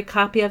library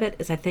copy of it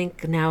is, I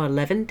think, now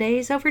 11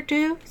 days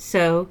overdue.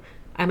 So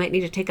I might need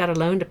to take out a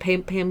loan to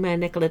pay him a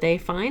nickel a day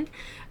fine.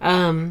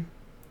 Because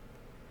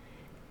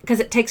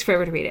it takes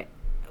forever to read it.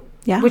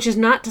 Yeah. Which is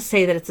not to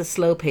say that it's a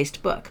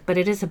slow-paced book, but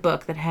it is a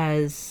book that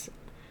has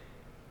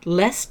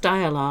less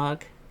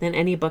dialogue than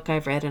any book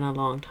I've read in a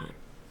long time.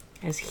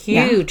 It has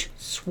huge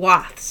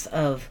swaths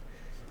of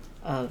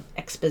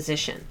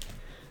exposition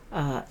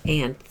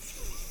and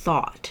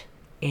thought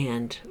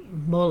and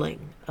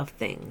mulling of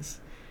things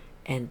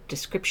and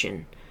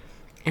description,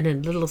 and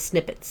then little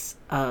snippets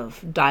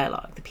of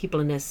dialogue. The people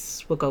in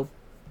this will go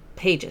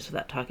pages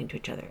without talking to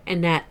each other,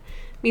 and that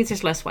means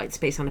there's less white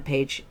space on a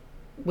page,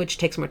 which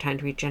takes more time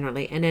to read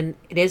generally. And then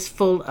it is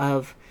full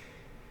of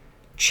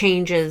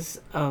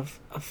changes of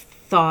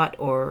thought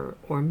or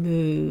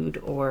mood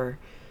or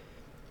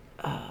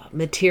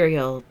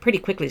material pretty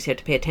quickly, so you have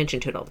to pay attention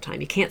to it all the time.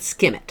 You can't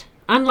skim it.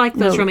 Unlike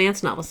those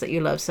romance novels that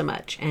you love so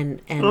much.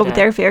 And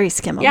they're very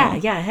skimmable.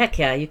 Yeah, heck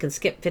yeah. You can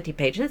skip 50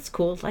 pages. It's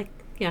cool.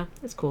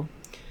 It's cool.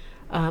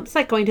 It's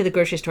like going to the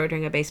grocery store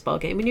during a baseball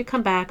game. When you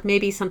come back,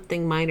 maybe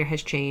something minor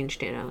has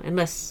changed,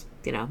 unless,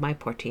 my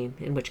poor team,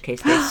 in which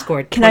case they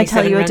scored 27 Can I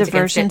tell you a runs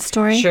diversion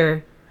story?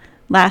 Sure.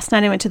 Last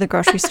night I went to the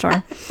grocery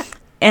store,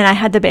 and I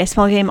had the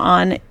baseball game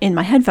on in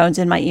my headphones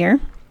in my ear,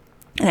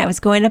 and I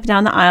was going up and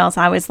down the aisles.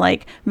 I was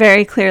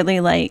very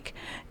clearly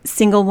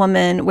single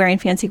woman wearing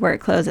fancy work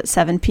clothes at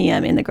 7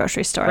 p.m. in the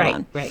grocery store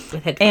alone. Right,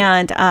 with headphones.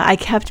 And I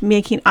kept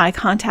making eye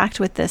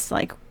contact with this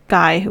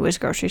guy who was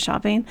grocery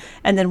shopping.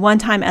 And then one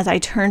time as I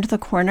turned the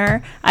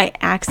corner, I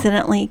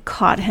accidentally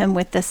caught him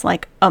with this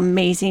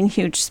amazing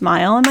huge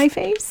smile on my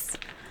face.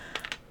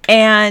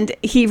 And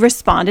he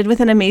responded with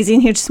an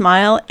amazing huge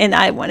smile, and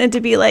I wanted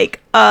to be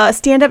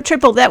stand-up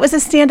triple. That was a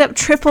stand-up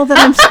triple that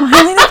I'm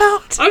smiling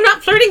about. I'm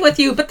not flirting with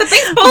you, but the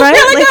baseball's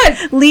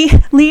really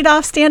good. Lead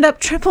off stand-up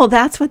triple.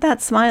 That's what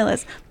that smile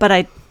is. But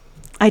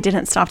I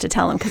didn't stop to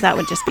tell him, because that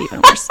would just be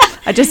even worse.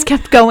 I just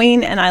kept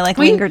going, and I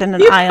lingered in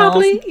an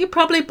aisle. You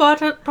probably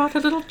brought a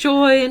little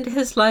joy into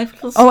his life.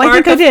 I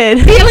think I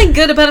did. Feeling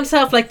good about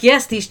himself,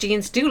 yes, these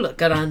jeans do look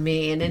good on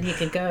me, and then he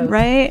can go.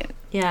 Right.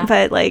 Yeah.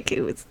 But he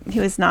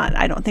was not,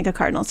 I don't think, a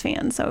Cardinals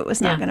fan, so it was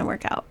not going to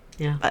work out.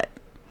 Yeah. But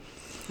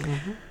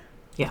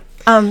yeah.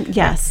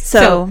 Yes.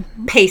 So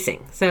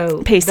pacing.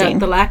 So pacing.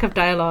 The lack of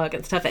dialogue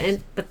and stuff,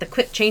 but the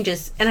quick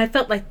changes, and I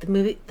felt like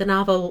the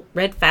novel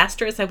read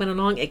faster as I went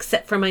along,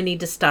 except for my need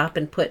to stop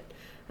and put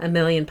a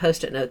million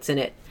Post-it notes in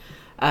it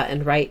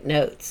and write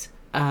notes.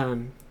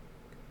 I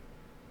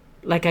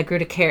grew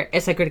to care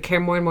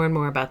more and more and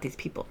more about these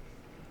people.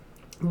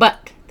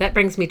 But that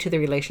brings me to the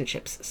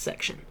relationships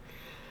section.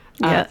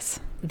 Yes.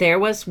 There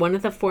was one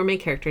of the four main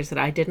characters that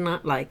I did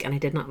not like, and I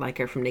did not like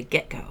her from the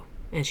get-go.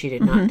 And she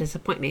did not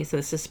disappoint me, so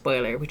this is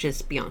spoiler, which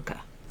is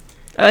Bianca.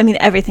 I mean,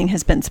 everything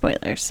has been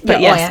spoilers, but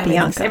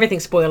Bianca.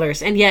 Everything's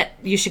spoilers, and yet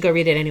you should go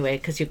read it anyway,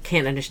 because you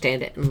can't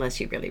understand it unless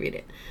you really read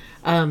it.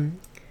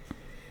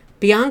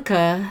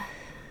 Bianca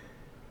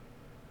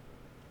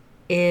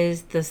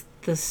is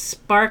the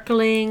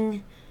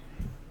sparkling,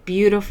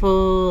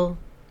 beautiful,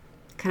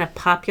 kind of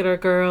popular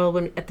girl.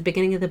 When at the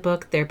beginning of the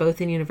book, they're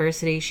both in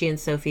university, she and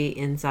Sophie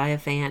in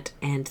Xiophant,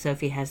 and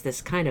Sophie has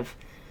this kind of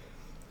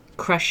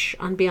crush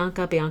on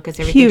Bianca. Bianca's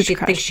everything she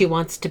thinks she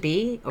wants to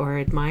be or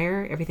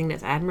admire, everything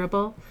that's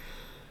admirable.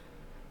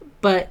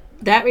 But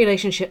that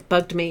relationship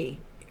bugged me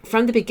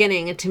from the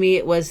beginning, and to me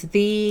it was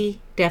the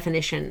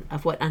definition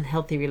of what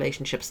unhealthy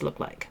relationships look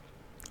like.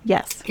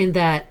 Yes. In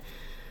that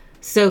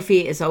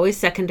Sophie is always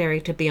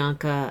secondary to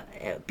Bianca.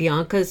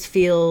 Bianca's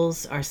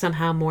feels are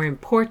somehow more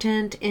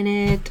important in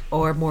it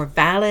or more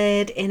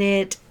valid in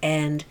it,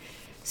 and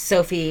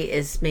Sophie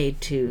is made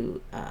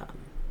to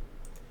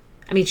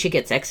she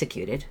gets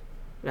executed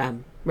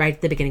right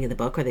at the beginning of the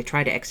book, or they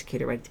try to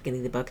execute her right at the beginning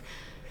of the book.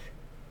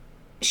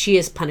 She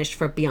is punished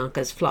for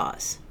Bianca's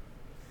flaws.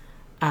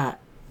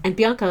 And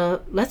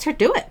Bianca lets her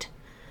do it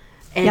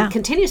and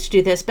continues to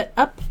do this. But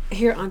up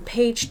here on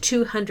page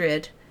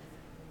 200,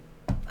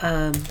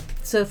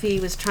 Sophie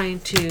was trying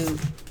to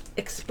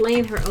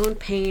explain her own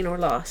pain or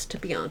loss to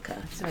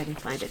Bianca. So I can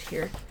find it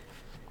here.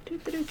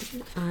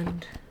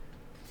 And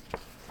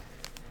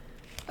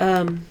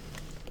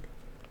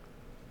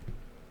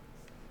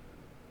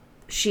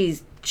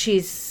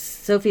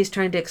Sophie's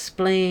trying to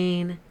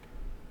explain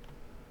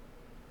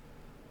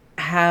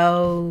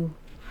how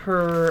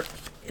her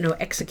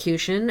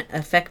execution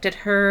affected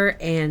her,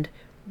 and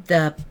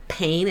the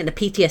pain and the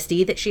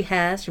PTSD that she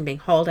has from being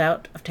hauled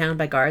out of town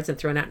by guards and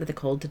thrown out into the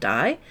cold to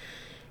die,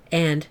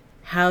 and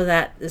how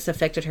that has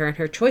affected her and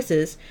her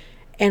choices.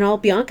 And all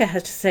Bianca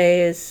has to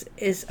say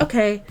is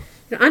okay,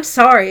 I'm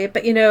sorry,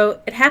 but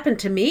it happened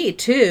to me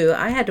too.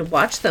 I had to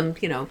watch them,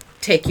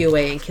 take you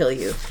away and kill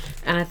you.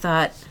 And I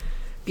thought,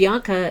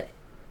 Bianca,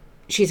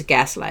 she's a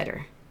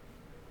gaslighter.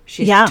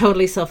 She's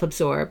totally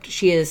self-absorbed.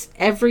 She is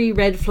every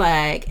red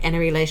flag in a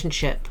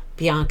relationship.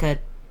 Bianca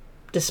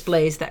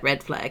displays that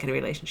red flag in a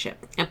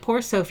relationship. And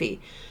poor Sophie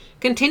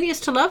continues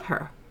to love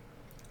her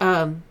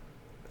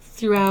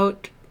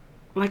throughout,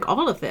 like,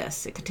 all of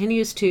this. It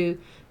continues to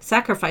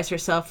sacrifice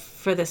herself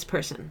for this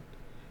person.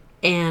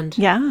 And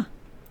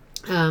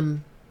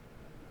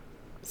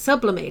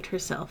sublimate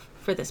herself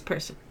for this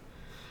person.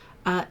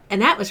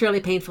 And that was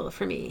really painful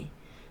for me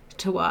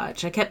to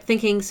watch. I kept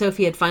thinking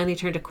Sophie had finally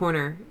turned a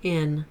corner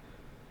in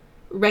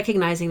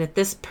recognizing that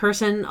this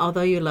person,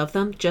 although you love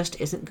them, just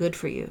isn't good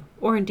for you,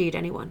 or indeed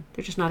anyone.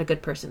 They're just not a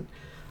good person.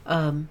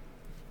 And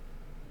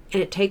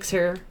it takes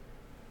her,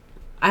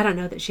 I don't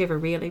know that she ever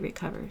really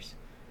recovers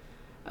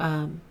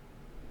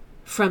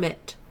from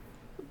it.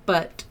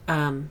 But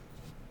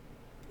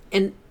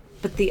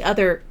but the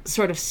other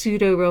sort of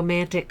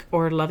pseudo-romantic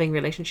or loving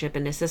relationship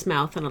in this is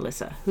Mouth and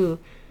Alyssa, who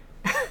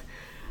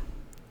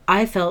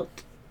I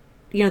felt,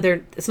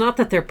 it's not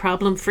that they're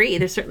problem-free.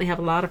 They certainly have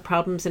a lot of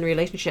problems in a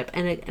relationship,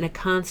 and a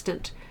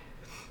constant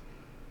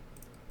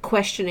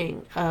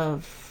questioning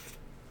of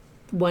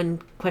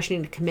one,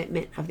 questioning the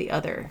commitment of the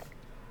other,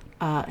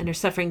 and their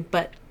suffering.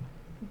 But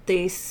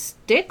they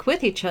stick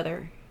with each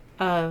other,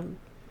 and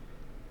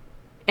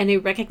they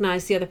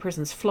recognize the other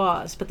person's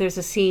flaws. But there's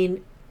a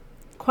scene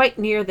quite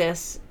near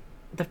this,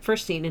 the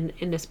first scene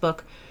in this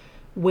book,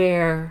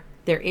 where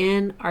they're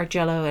in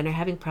Argello and are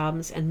having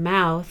problems, and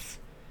Mouth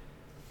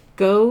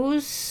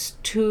goes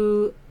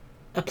to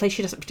a place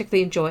she doesn't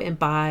particularly enjoy and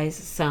buys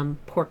some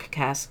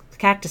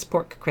cactus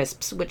pork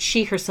crisps, which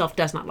she herself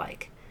does not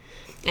like,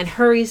 and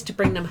hurries to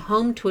bring them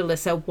home to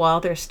Alyssa while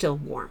they're still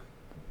warm,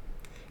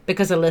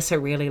 because Alyssa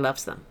really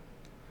loves them.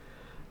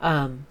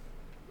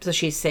 So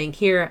she's saying,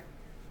 here,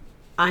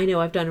 I know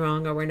I've done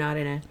wrong, or we're not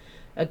in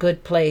a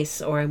good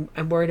place, or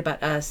I'm worried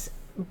about us,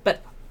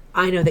 but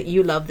I know that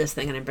you love this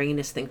thing, and I'm bringing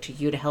this thing to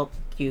you to help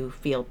you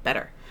feel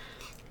better.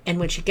 And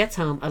when she gets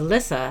home,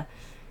 Alyssa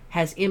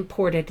has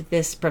imported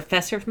this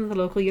professor from the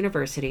local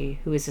university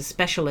who is a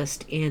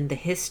specialist in the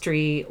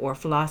history or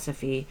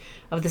philosophy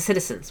of the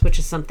citizens, which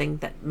is something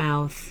that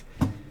Mouth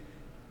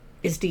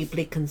is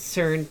deeply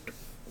concerned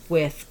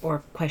with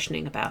or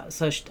questioning about.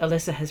 So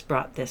Alyssa has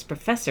brought this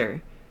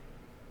professor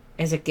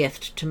as a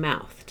gift to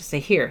Mouth, to say,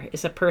 here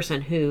is a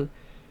person who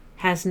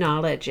has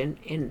knowledge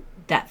in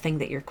that thing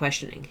that you're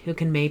questioning, who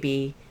can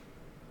maybe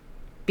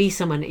be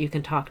someone that you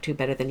can talk to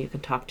better than you can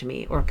talk to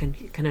me, or can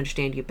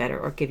understand you better,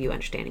 or give you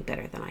understanding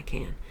better than I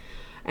can.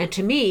 And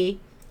to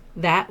me,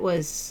 that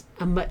was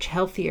a much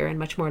healthier and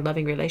much more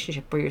loving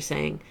relationship, where you're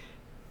saying,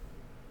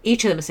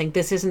 each of them is saying,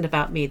 this isn't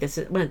about me, this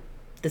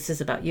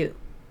is about you.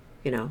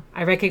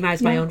 I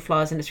recognize my own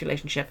flaws in this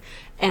relationship,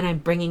 and I'm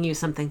bringing you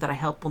something that I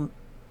hope will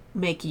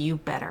make you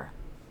better,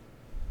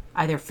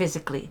 either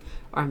physically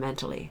or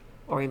mentally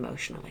or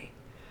emotionally.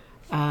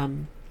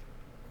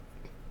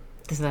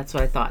 So that's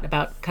what I thought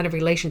about kind of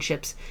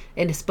relationships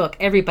in this book.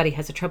 Everybody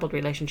has a troubled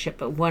relationship,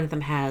 but one of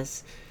them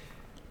has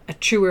a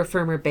truer,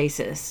 firmer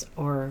basis,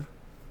 or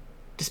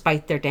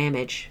despite their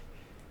damage,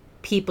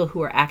 people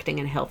who are acting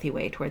in a healthy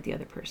way toward the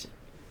other person.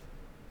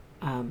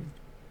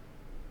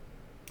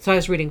 So I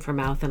was rooting for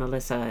Mouth and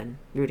Alyssa and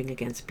rooting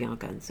against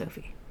Bianca and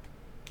Sophie.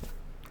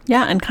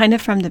 Yeah, and kind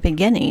of from the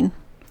beginning.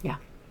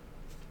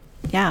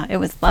 Yeah, it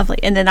was lovely.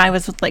 And then I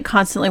was like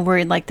constantly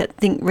worried like that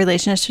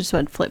relationships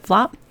would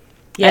flip-flop.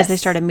 Yes. As they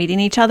started meeting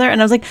each other, and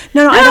I was like,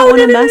 no, I don't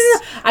want to mess.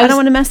 I don't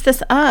want to mess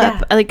this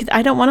up. Yeah. Like,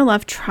 I don't want a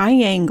love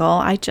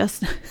triangle. I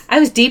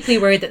was deeply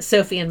worried that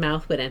Sophie and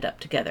Mouth would end up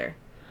together,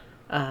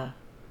 for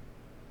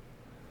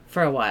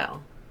a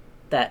while.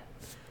 That,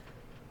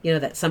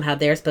 that somehow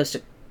they're supposed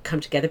to come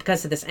together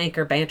because of this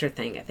anchor banter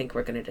thing. I think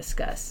we're going to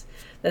discuss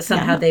that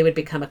somehow they would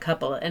become a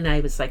couple. And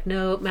I was like,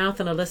 no, Mouth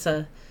and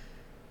Alyssa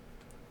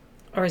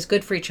are as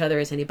good for each other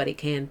as anybody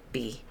can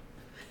be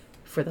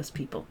for those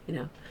people.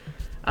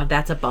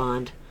 That's a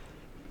bond.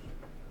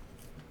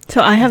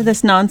 So I have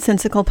this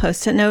nonsensical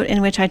Post-it note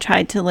in which I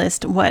tried to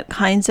list what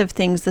kinds of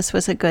things this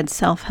was a good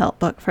self-help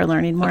book for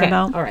learning more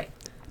about. All right.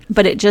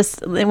 But it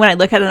just, when I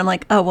look at it, I'm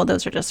like, oh, well,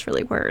 those are just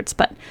really words.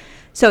 But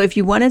so if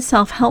you wanted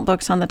self-help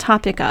books on the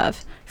topic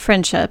of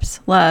friendships,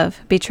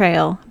 love,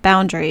 betrayal,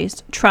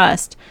 boundaries,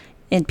 trust,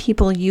 and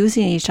people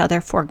using each other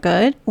for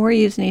good or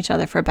using each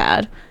other for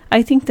bad,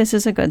 I think this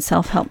is a good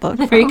self-help book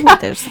for all of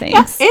those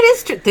things. Yeah, it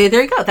is true.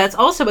 There you go. That's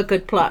also a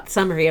good plot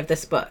summary of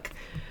this book.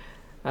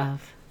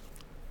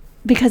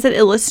 Because it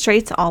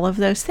illustrates all of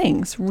those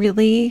things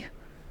really,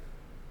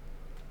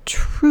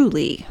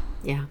 truly.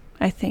 Yeah.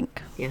 I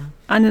think. Yeah.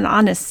 In an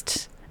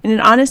honest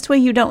way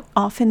you don't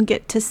often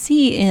get to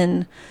see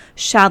in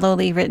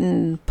shallowly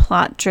written,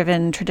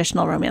 plot-driven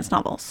traditional romance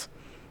novels.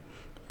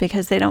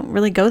 because they don't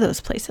really go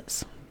those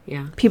places.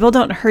 Yeah. People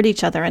don't hurt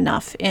each other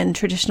enough in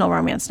traditional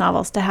romance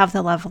novels to have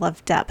the level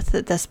of depth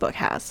that this book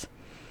has.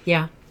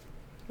 Yeah,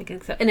 I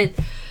think so. And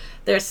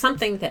there's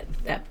something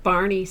that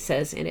Barney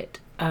says in it,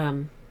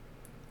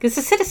 because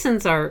the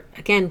citizens are,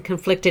 again,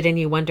 conflicted, and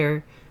you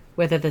wonder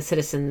whether the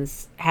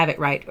citizens have it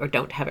right or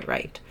don't have it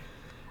right.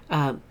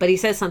 But he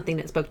says something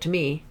that spoke to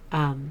me,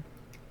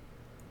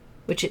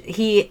 which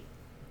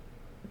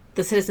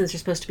the citizens are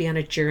supposed to be on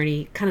a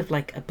journey, kind of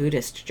like a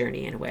Buddhist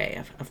journey in a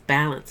way, of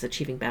balance,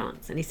 achieving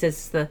balance. And he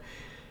says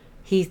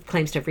he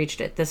claims to have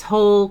reached it. This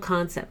whole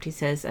concept, he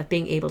says, of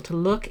being able to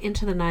look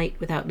into the night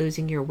without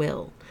losing your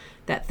will.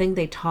 That thing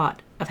they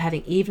taught of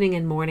having evening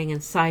and morning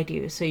inside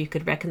you so you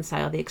could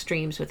reconcile the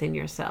extremes within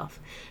yourself.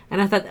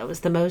 And I thought that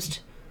was the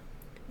most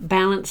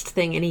balanced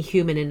thing any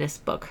human in this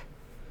book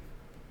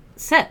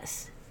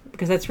says.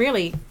 Because that's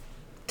really,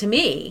 to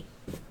me,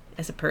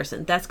 as a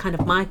person, that's kind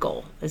of my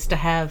goal, is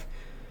to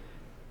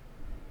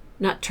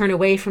not turn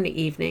away from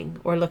the evening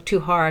or look too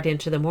hard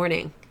into the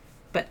morning,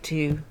 but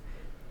to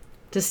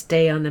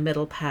stay on the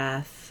middle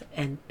path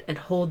and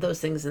hold those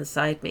things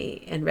inside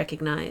me and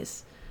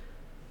recognize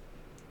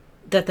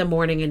that the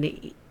morning and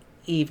the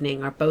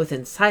evening are both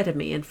inside of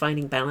me, and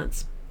finding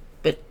balance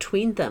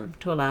between them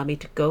to allow me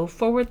to go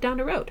forward down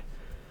the road.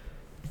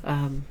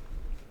 I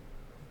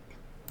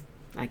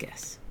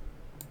guess.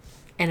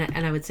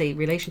 And I would say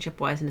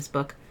relationship-wise in this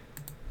book,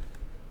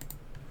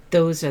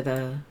 those are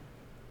the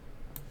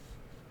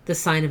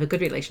sign of a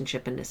good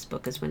relationship in this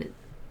book, is when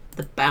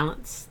the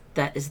balance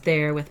that is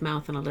there with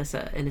Mouth and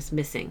Alyssa and is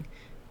missing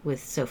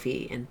with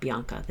Sophie and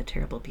Bianca, the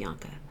terrible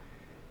Bianca.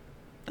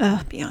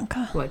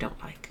 Bianca. Who I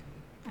don't like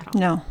at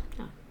all.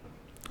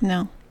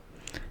 No,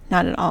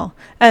 not at all.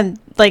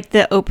 Like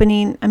the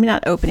opening,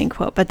 not opening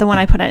quote, but the one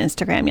I put on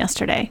Instagram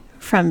yesterday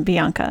from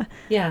Bianca.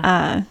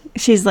 Yeah.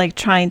 She's like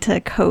trying to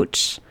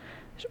coach.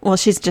 Well,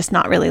 she's just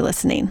not really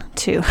listening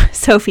to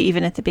Sophie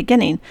even at the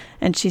beginning.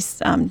 And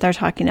they're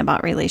talking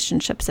about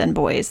relationships and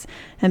boys.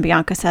 And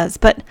Bianca says,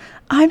 but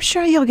I'm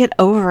sure you'll get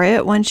over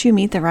it once you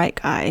meet the right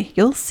guy.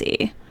 You'll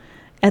see.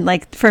 And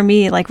like, for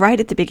me, like right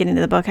at the beginning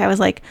of the book, I was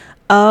like,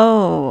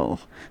 oh,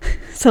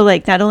 so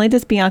like, not only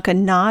does Bianca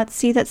not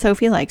see that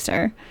Sophie likes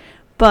her,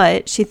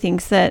 but she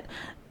thinks that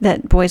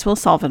boys will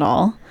solve it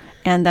all.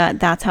 And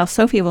that's how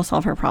Sophie will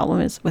solve her problem,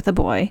 is with a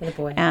boy.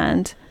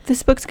 And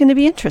this book's going to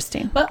be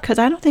interesting, because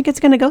I don't think it's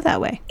going to go that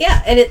way.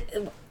 Yeah,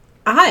 and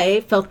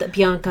I felt that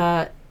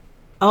Bianca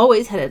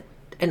always had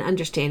an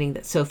understanding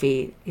that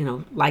Sophie,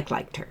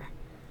 liked her.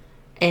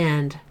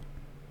 And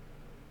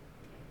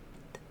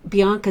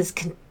Bianca's...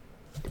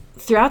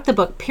 throughout the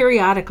book,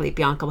 periodically,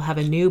 Bianca will have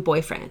a new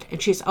boyfriend,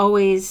 and she's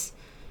always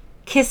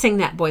kissing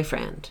that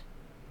boyfriend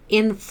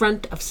in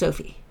front of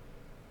Sophie.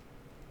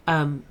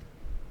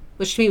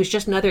 Which to me was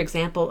just another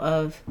example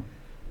of,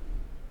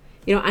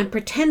 I'm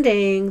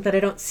pretending that I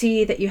don't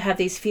see that you have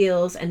these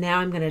feels, and now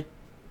I'm going to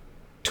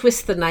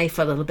twist the knife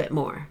a little bit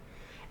more.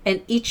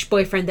 And each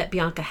boyfriend that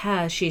Bianca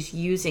has, she's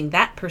using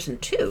that person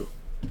too.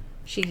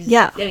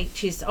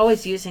 She's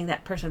always using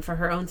that person for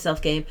her own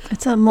self-game.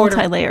 It's a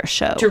multi-layer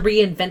show. To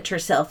reinvent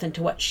herself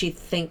into what she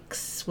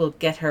thinks will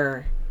get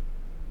her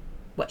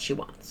what she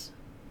wants.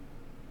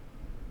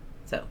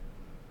 So,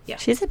 yeah.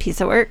 She's a piece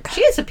of work.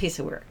 She is a piece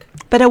of work.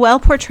 But a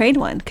well-portrayed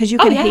one, because you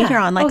can hate her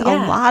on a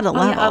lot of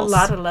levels. Yeah, a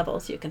lot of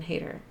levels you can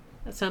hate her.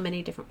 In so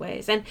many different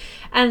ways. And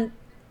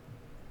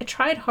I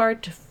tried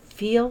hard to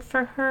feel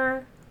for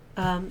her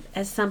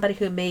as somebody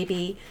who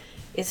maybe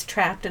is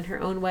trapped in her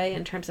own way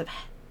in terms of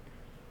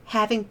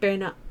having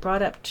been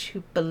brought up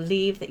to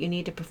believe that you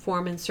need to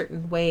perform in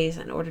certain ways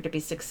in order to be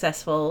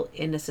successful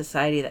in the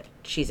society that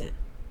she's in.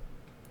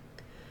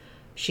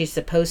 She's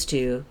supposed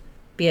to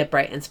be a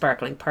bright and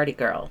sparkling party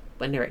girl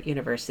when they're at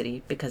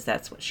university, because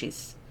that's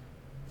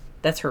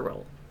her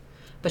role.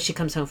 But she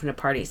comes home from the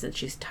parties and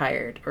she's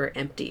tired or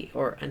empty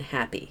or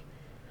unhappy.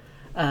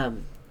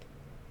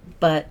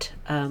 But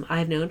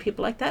I've known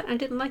people like that. I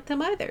didn't like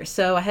them either.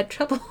 So I had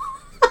trouble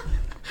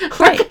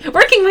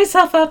working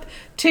myself up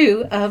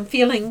to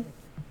feeling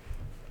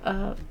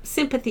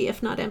sympathy,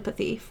 if not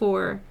empathy,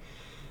 for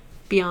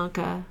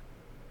Bianca.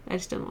 I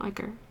just don't like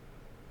her.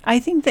 I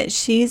think that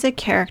she's a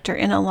character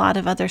in a lot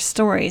of other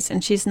stories,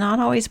 and she's not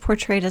always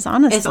portrayed as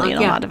honestly in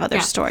a lot of other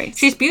stories.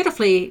 She's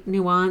beautifully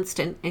nuanced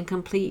and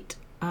complete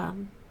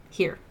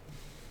here.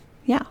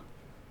 Yeah.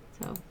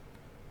 So,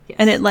 yes.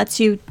 And it lets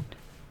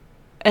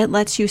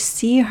you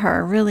see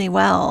her really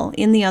well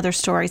in the other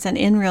stories and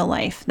in real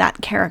life,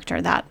 that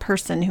character, that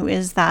person who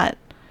is that,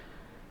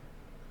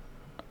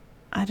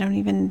 I don't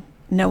even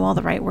know all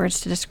the right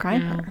words to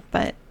describe her,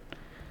 but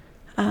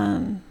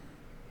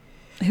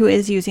who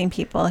is using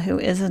people, who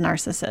is a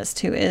narcissist,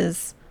 who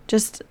is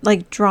just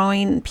like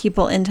drawing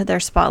people into their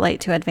spotlight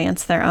to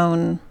advance their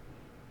own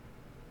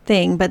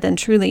thing, but then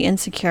truly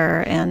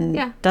insecure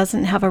and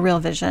doesn't have a real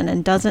vision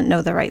and doesn't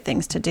know the right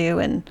things to do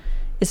and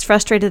is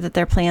frustrated that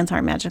their plans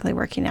aren't magically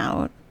working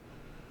out.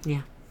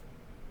 Yeah.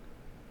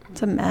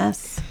 It's a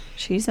mess.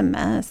 She's a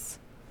mess.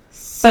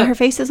 So, but her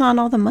face is on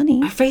all the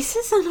money. Her face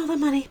is on all the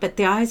money, but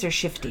the eyes are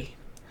shifty.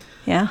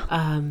 Yeah.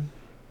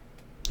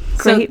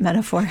 Great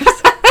metaphors.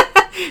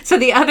 So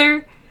the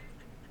other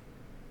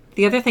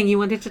thing you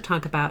wanted to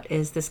talk about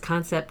is this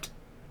concept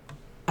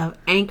of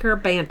anchor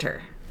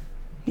banter.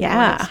 You want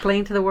Yeah. to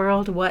explain to the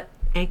world what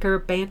anchor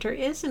banter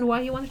is and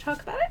why you want to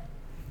talk about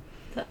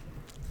it?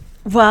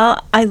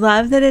 Well, I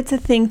love that it's a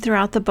thing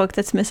throughout the book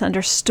that's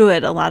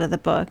misunderstood a lot of the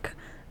book.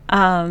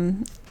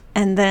 And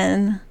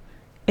then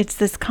it's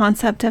this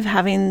concept of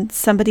having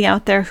somebody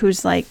out there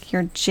who's like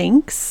your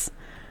jinx.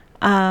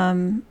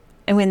 And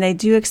when they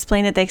do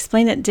explain it, they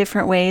explain it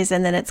different ways.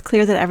 And then it's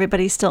clear that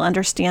everybody still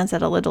understands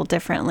it a little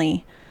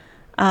differently.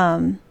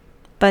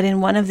 But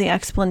in one of the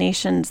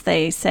explanations,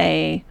 they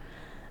say,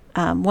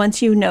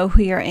 once you know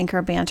who your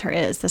anchor banter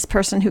is, this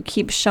person who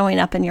keeps showing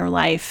up in your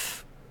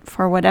life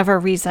for whatever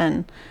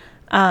reason,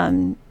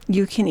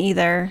 you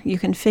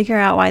can figure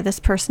out why this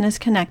person is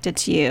connected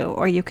to you,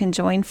 or you can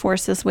join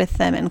forces with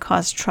them and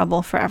cause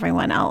trouble for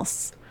everyone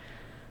else.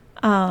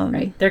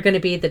 Right. They're going to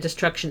be the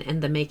destruction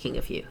and the making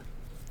of you.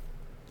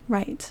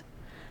 Right.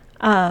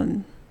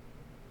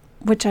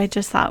 Which I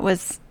just thought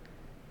was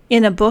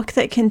in a book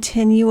that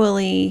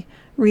continually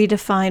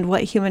redefined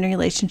what human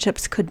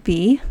relationships could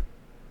be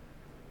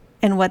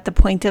and what the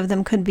point of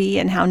them could be,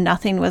 and how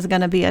nothing was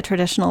going to be a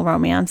traditional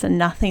romance and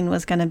nothing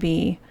was going to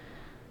be,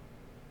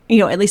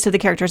 at least of the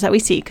characters that we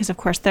see, because of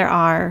course there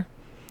are,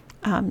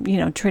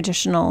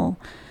 traditional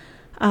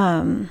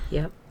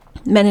Yep.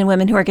 men and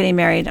women who are getting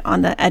married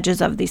on the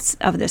edges of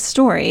this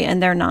story,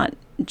 and they're not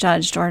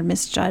judged or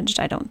misjudged,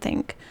 I don't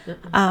think.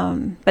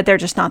 But they're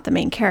just not the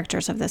main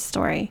characters of this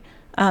story.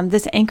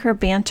 This anchor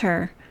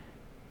banter,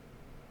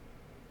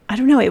 I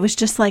don't know, it was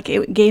just like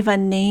it gave a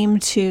name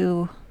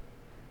to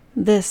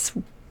this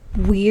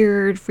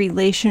weird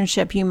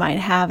relationship you might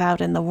have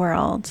out in the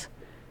world.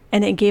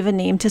 And it gave a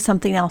name to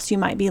something else you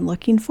might be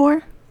looking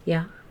for.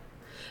 Yeah.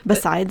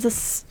 Besides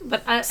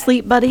a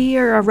sleep buddy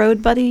or a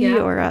road buddy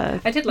or a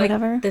I did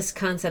whatever. like this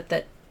concept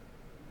that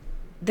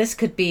this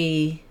could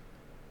be,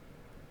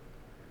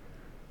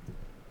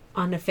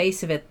 on the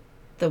face of it,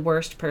 the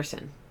worst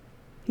person.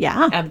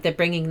 Yeah. They're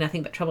bringing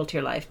nothing but trouble to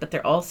your life, but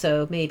they're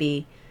also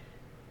maybe,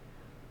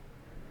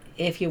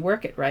 if you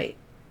work it right,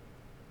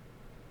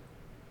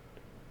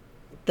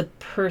 the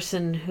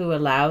person who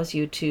allows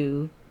you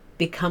to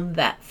become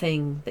that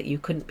thing that you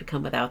couldn't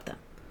become without them.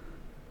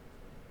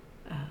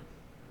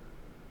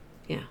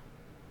 Yeah.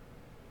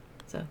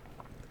 So.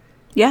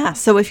 Yeah.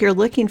 So if you're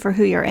looking for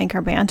who your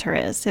anchor banter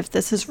is, if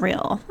this is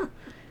real,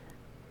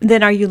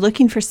 then are you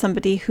looking for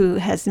somebody who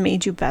has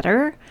made you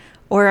better?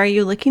 Or are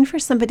you looking for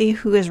somebody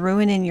who is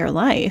ruining your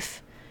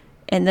life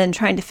and then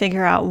trying to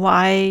figure out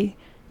why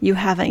you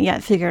haven't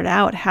yet figured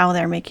out how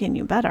they're making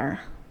you better?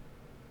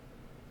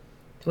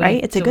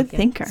 Right? It's a good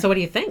thinker. So what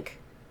do you think?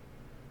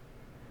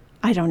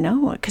 I don't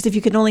know. Because if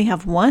you could only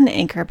have one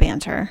anchor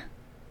banter,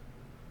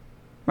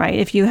 right?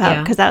 If you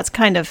have, because that's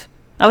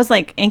I was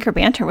like, anchor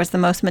banter was the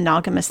most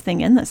monogamous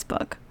thing in this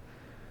book.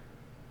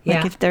 Yeah.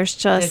 Like if there's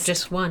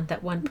just one,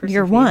 that one person.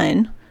 You're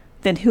one,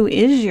 then who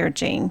is your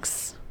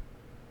jinx?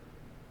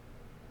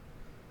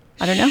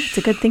 I don't know. It's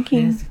a good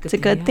thinking. It's a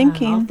good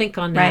thinking. I'll think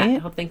on that.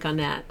 Right? I'll think on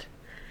that.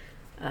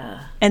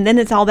 And then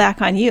it's all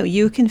back on you.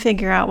 You can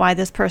figure out why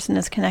this person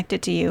is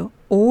connected to you,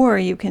 or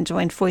you can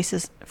join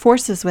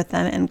forces with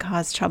them and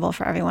cause trouble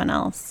for everyone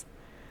else.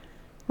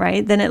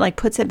 Right? Then it like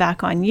puts it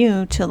back on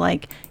you to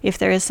like, if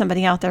there is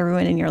somebody out there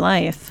ruining your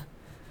life,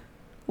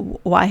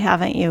 why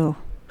haven't you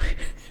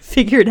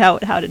figured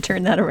out how to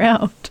turn that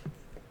around?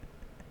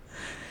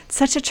 It's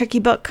such a tricky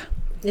book.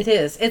 It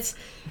is. It's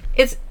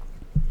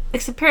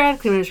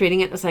periodically when I was reading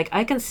it was like,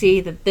 I can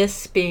see that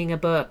this being a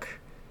book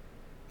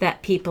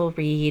that people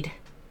read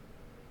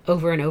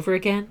over and over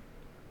again,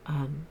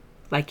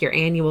 like your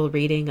annual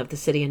reading of The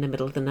City in the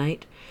Middle of the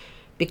Night,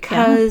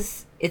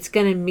 because it's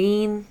going to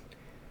mean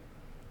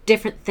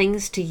different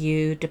things to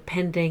you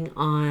depending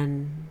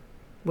on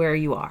where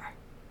you are.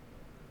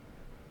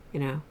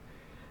 Yeah.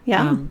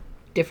 Different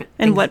things.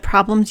 And what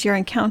problems you're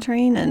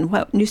encountering and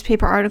what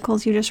newspaper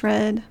articles you just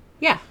read.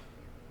 Yeah.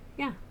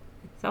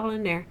 It's all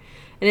in there.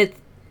 And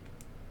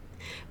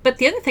but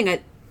the other thing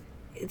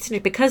it's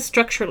because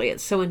structurally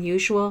it's so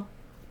unusual,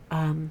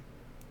 it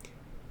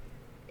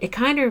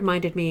kind of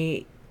reminded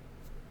me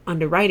on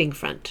the writing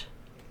front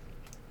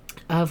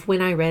of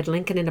when I read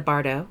Lincoln in a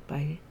Bardo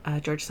by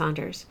George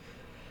Saunders.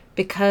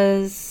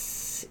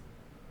 Because,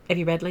 have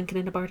you read Lincoln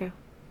in a Bardo?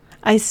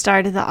 I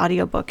started the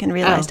audiobook and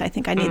realized I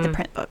think I need the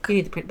print book. You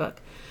need the print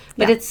book.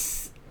 But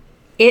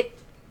it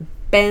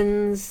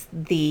bends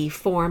the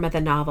form of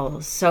the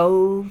novel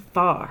so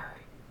far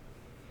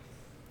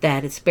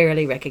that it's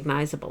barely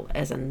recognizable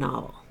as a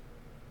novel.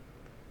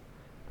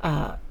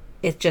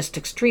 It's just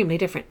extremely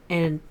different.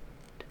 And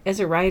as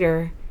a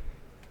writer,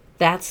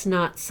 that's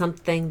not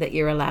something that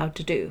you're allowed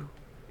to do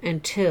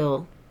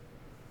until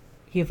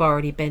you've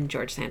already been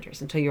George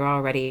Saunders, until you're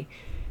already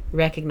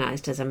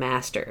recognized as a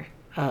master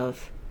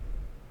of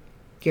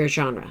your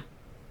genre.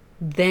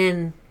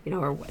 Then,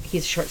 or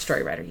he's a short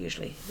story writer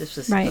usually. This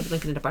was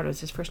Lincoln in a Bardo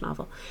was his first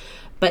novel.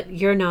 But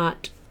you're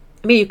not,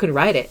 you can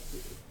write it,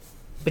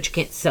 but you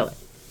can't sell it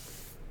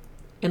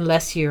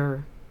unless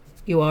you're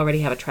you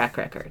already have a track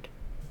record.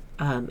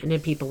 And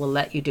then people will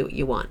let you do what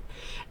you want.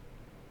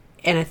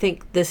 And I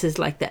think this is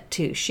like that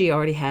too. She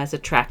already has a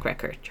track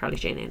record. Charlie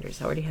Jane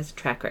Anders already has a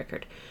track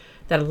record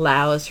that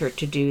allows her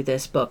to do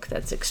this book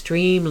that's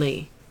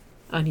extremely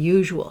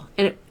unusual.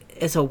 And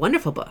it's a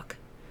wonderful book.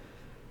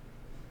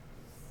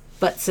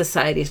 But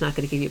society is not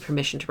going to give you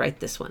permission to write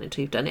this one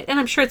until you've done it. And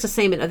I'm sure it's the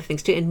same in other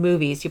things too. In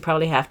movies, you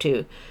probably have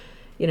to,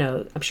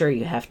 I'm sure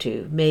you have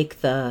to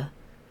make the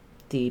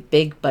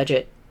big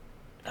budget,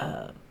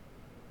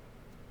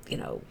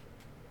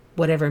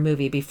 whatever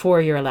movie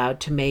before you're allowed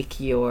to make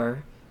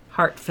your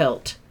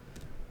heartfelt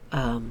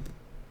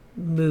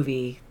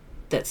movie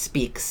that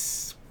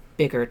speaks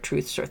bigger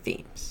truths or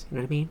themes. You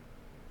know what I mean?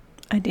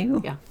 I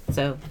do. Yeah.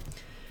 So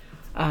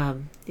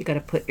you got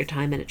to put your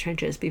time in the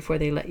trenches before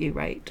they let you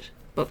write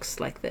books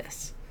like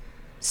this.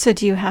 So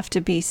do you have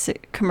to be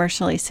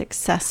commercially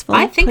successful?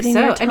 I think putting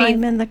so. Your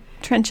time in the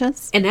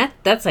trenches? And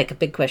that's like a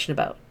big question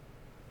about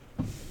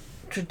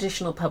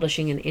traditional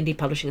publishing and indie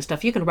publishing and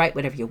stuff. You can write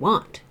whatever you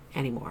want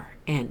anymore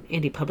and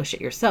indie publish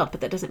it yourself, but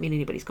that doesn't mean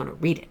anybody's going to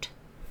read it.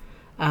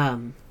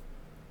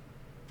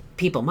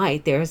 People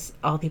might. There's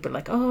all people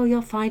like, oh,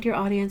 you'll find your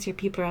audience, your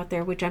people are out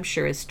there, which I'm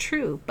sure is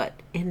true. But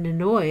in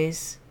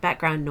the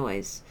background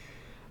noise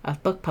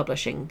of book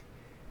publishing,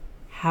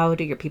 how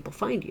do your people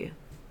find you?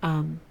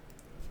 And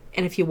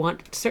if you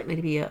want certainly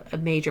to be a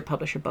major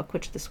publisher book,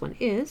 which this one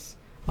is,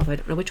 although I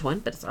don't know which one,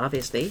 but it's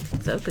obviously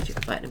so because you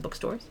can buy it in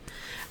bookstores.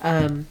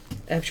 I'm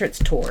sure it's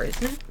Tor,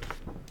 isn't it?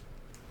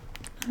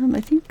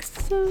 I think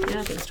so. Yeah,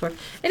 I think it's Tor.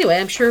 Anyway,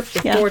 I'm sure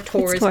before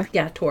Tor is...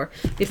 Yeah, Tor.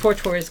 Before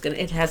Tor is going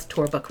to... It has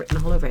Tor book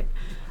written all over it.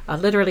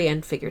 Literally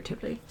and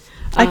figuratively.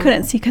 I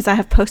couldn't see because I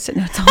have Post-it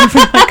notes all over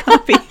my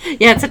copy.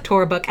 Yeah, it's a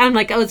Tor book. I'm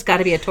like, it's got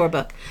to be a Tor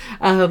book.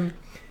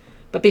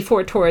 But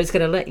before Tor is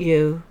going to let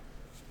you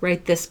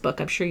write this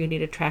book, I'm sure you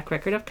need a track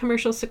record of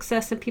commercial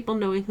success and people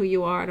knowing who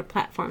you are on a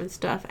platform and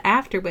stuff,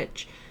 after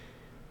which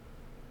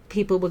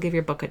people will give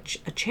your book a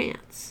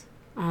chance.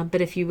 But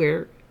if you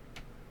were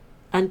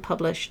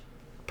unpublished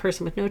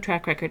person with no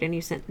track record and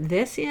you sent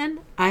this in,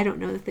 I don't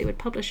know that they would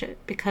publish it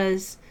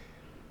because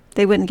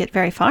they wouldn't get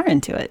very far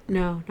into it.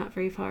 No, not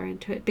very far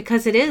into it,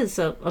 because it is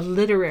a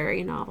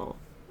literary novel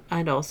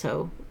and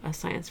also a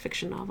science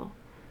fiction novel.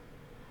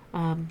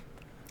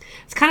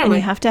 It's kind of like...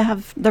 you have to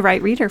have the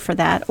right reader for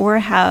that, or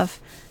have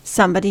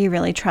somebody you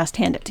really trust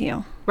hand it to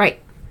you. Right.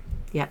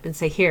 Yep. And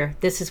say, here,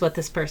 this is what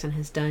this person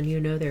has done. You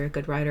know they're a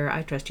good writer.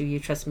 I trust you. You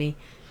trust me.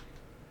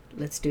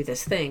 Let's do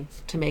this thing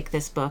to make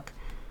this book.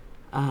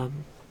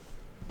 And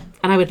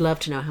I would love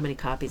to know how many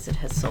copies it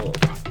has sold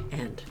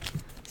and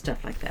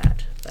stuff like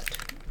that. But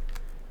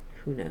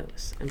who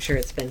knows? I'm sure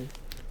it's been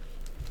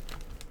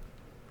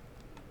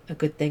a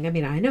good thing. I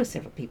mean, I know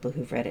several people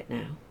who've read it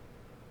now.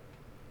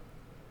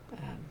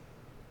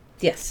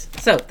 Yes.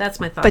 So that's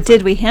my thought. But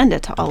did we hand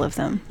it to all of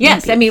them?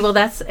 Yes.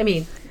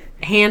 Maybe.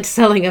 Hand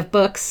selling of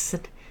books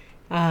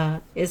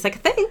is like a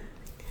thing.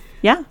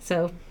 Yeah.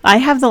 So I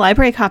have the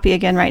library copy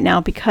again right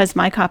now because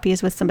my copy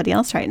is with somebody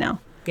else right now.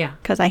 Yeah.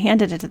 Because I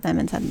handed it to them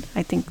and said,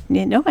 I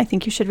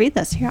think you should read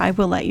this. Here, I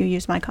will let you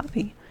use my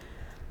copy.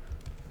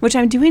 Which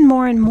I'm doing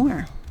more and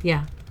more.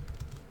 Yeah.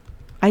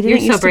 I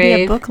didn't used to be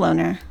a book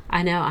loaner.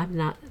 I know. I'm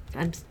not.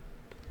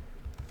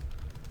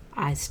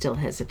 I still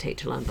hesitate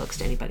to loan books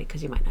to anybody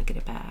because you might not get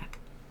it back.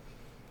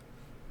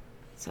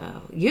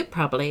 So you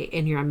probably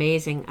in your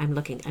amazing,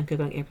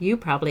 you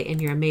probably in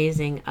your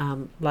amazing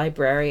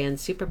librarian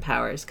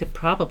superpowers could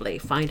probably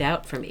find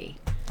out for me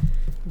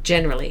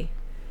generally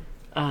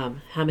how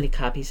many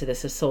copies of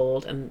this is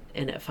sold. And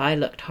if I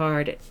looked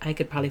hard, I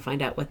could probably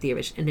find out what the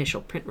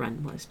initial print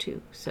run was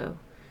too. So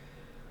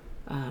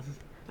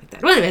like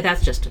that. Well, anyway,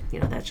 that's just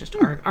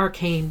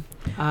arcane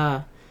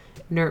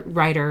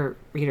reader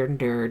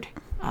nerd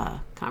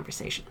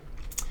conversation.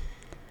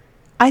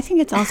 I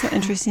think it's also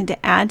interesting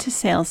to add to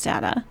sales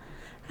data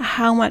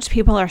how much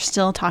people are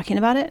still talking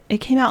about it. It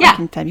came out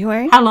in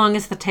February. How long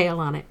is the tail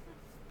on it?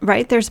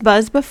 Right. There's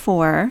buzz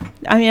before.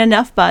 I mean,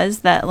 enough buzz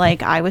that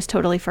I was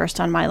totally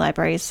first on my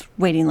library's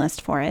waiting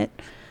list for it.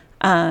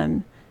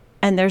 And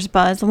there's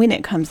buzz when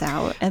it comes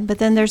out. But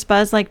then there's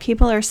buzz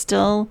people are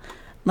still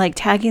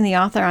tagging the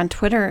author on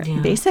Twitter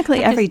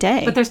basically every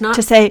day. But there's not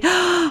to say,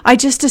 oh, I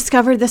just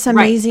discovered this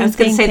amazing thing. I was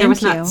going to say there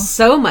was not not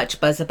so much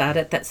buzz about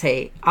it that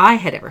say I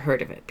had ever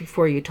heard of it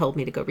before you told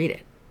me to go read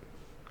it.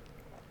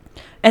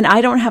 And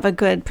I don't have a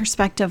good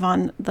perspective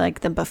on the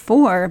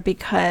before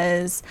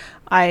because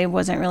I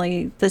wasn't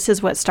really. This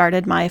is what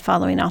started my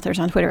following authors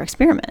on Twitter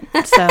experiment.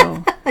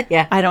 So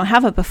yeah, I don't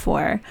have a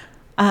before.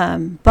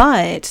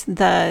 But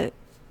the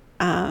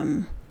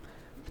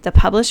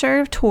publisher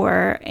of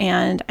Tor,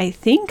 and I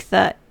think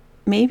that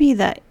maybe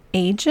the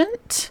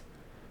agent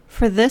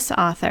for this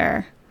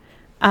author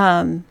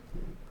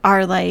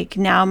are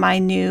now my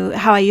new,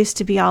 how I used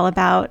to be all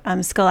about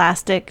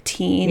Scholastic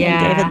Teen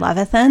and David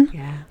Levithan.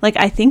 Yeah.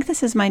 I think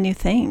this is my new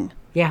thing.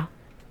 Yeah.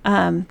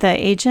 The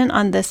agent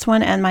on this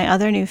one and my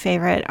other new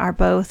favorite are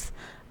both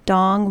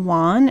Dong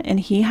Wan, and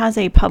he has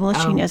a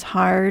Publishing is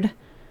Hard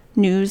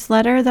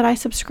newsletter that I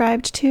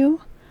subscribed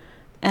to.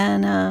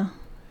 And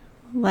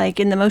Like,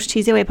 in the most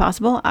cheesy way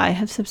possible, I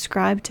have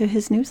subscribed to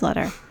his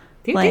newsletter.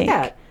 Do you do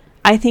that?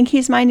 I think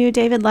he's my new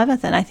David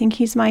Levithan. I think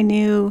he's my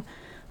new,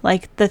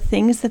 like, the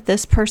things that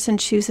this person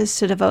chooses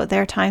to devote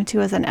their time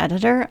to as an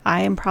editor,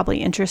 I am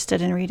probably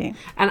interested in reading.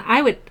 And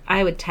I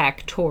would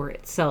tack Tor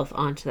itself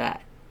onto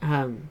that.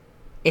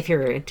 If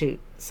you're into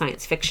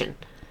science fiction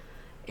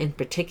in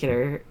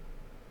particular,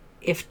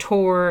 if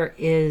Tor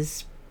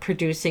is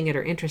producing it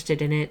or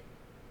interested in it,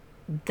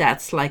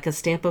 that's like a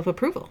stamp of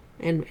approval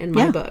in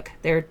my book.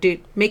 They're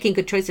making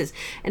good choices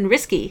and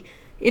risky,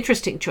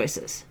 interesting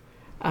choices.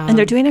 And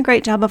they're doing a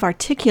great job of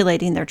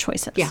articulating their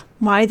choices. Yeah.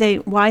 Why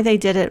they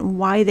did it,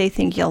 why they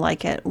think you'll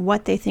like it,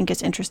 what they think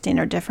is interesting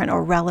or different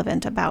or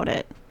relevant about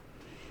it.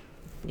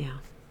 Yeah.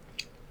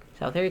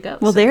 So there you go.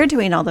 Well, they're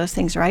doing all those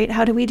things right.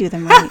 How do we do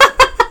them right?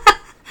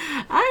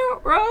 I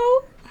don't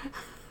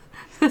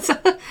know. So,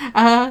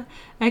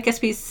 I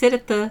guess we sit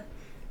at the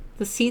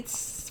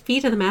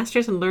feet of the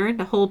masters and learn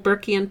the whole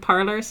Burkean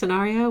parlor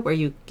scenario where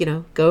you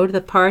go to the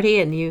party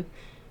and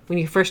when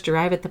you first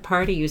arrive at the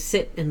party, you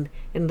sit and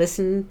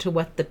listen to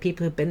what the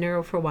people who've been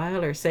there for a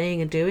while are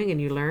saying and doing,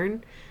 and you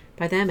learn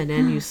by them, and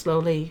then you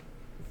slowly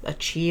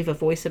achieve a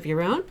voice of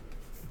your own.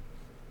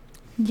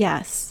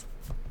 Yes.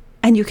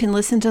 And you can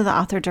listen to the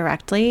author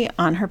directly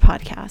on her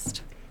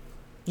podcast.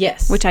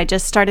 Yes. Which I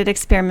just started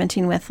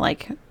experimenting with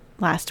like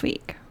last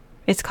week.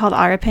 It's called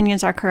Our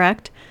Opinions Are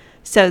Correct.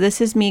 So this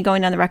is me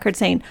going on the record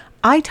saying,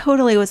 I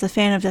totally was a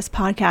fan of this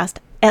podcast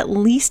at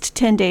least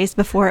 10 days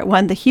before it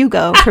won the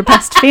Hugo for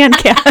Best Fan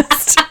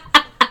Cast.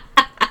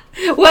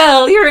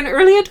 Well, you're an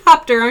early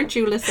adopter, aren't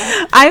you,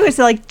 Lissa? I was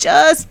like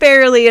just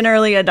barely an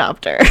early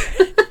adopter.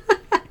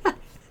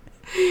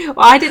 Well,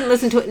 I didn't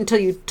listen to it until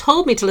you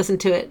told me to listen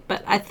to it,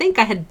 but I think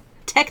I had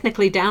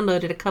technically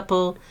downloaded a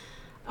couple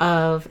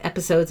of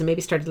episodes and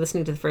maybe started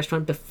listening to the first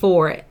one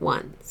before it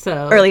won.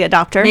 So early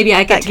adopter. Maybe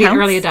I get to be an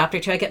counts. early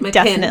adopter too. I get my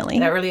Definitely.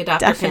 pin, the early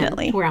adopter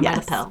pin, where I'm Yes.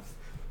 on a pill.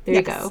 There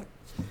you go.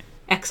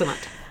 Excellent.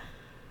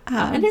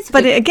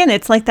 But again,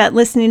 it's like that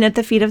listening at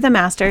the feet of the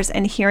masters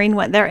and hearing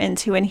what they're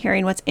into and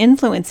hearing what's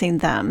influencing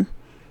them.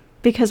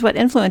 Because what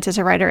influences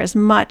a writer is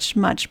much,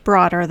 much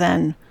broader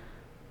than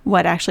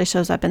what actually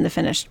shows up in the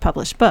finished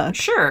published book.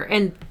 Sure.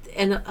 And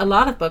a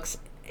lot of books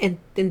in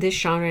this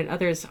genre and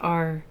others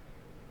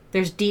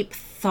there's deep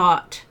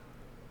thought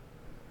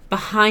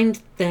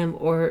behind them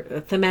or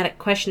thematic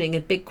questioning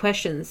and big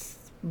questions,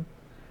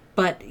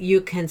 but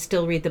you can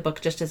still read the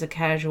book just as a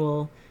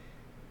casual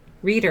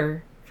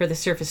reader for the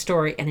surface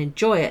story and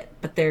enjoy it,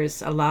 but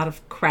there's a lot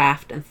of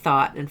craft and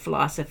thought and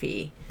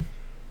philosophy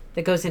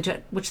that goes into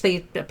it, which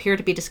they appear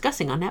to be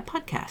discussing on that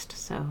podcast.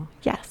 So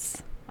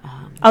Yes.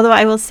 Although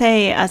I will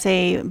say, as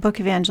a book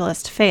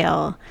evangelist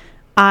fail,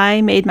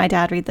 I made my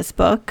dad read this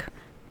book,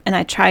 and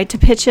I tried to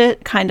pitch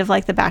it kind of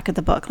like the back of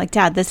the book. Like,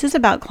 Dad, this is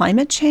about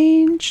climate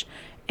change.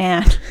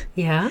 And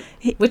yeah,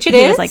 which it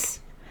is,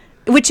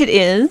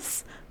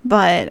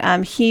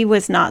 but he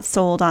was not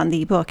sold on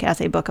the book as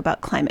a book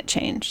about climate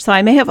change. So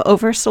I may have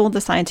oversold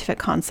the scientific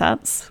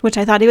concepts, which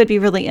I thought he would be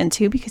really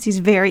into because he's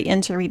very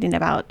into reading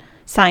about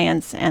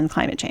science and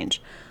climate change.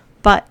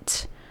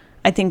 But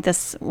I think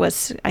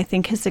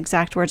his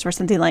exact words were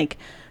something like,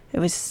 it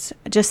was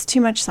just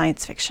too much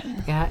science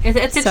fiction. Yeah, it's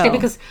interesting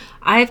because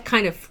I've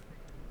kind of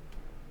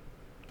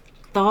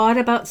thought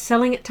about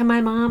selling it to my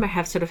mom, or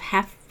have sort of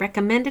half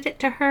recommended it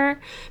to her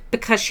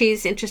because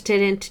she's interested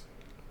in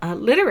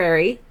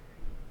literary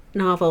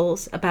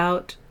novels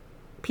about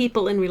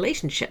people in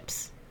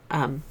relationships.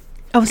 I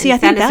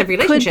think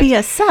that could be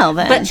a sell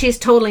then. But she's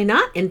totally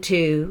not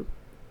into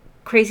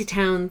crazy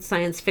town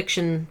science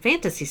fiction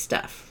fantasy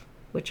stuff,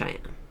 which I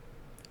am.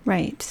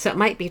 Right. So it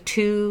might be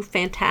too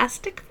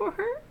fantastic for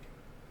her.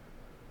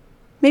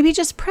 Maybe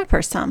just prep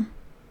her some.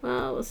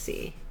 Well, we'll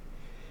see.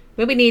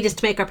 What we need is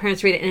to make our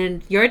parents read it,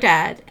 and your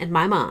dad and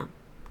my mom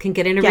can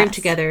get in a room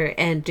together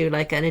and do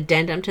like an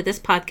addendum to this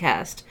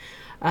podcast,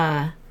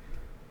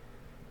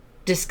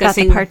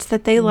 discussing about the parts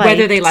that they liked,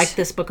 whether they like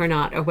this book or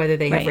not, or whether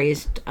they have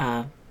raised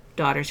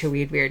daughters who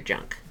read weird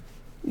junk.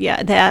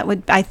 Yeah,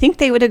 I think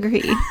they would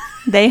agree.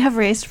 They have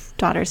raised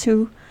daughters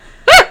who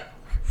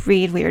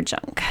read weird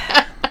junk,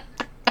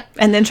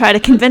 and then try to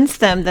convince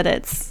them that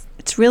it's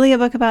really a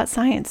book about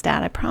science,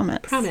 Dad, I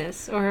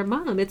promise. Or,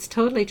 Mom, it's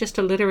totally just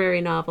a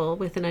literary novel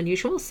with an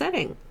unusual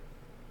setting.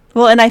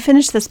 Well, and I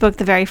finished this book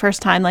the very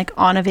first time, like,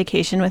 on a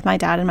vacation with my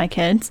dad and my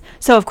kids.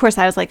 So, of course,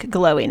 I was, like,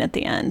 glowing at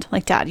the end.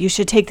 Like, Dad, you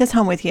should take this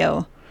home with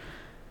you.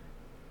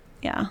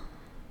 Yeah.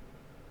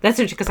 That's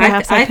interesting,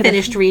 because I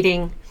finished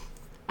reading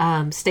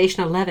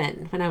Station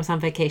 11 when I was on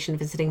vacation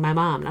visiting my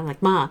mom. And I'm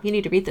like, Mom, you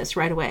need to read this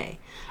right away.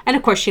 And,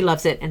 of course, she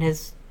loves it and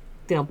has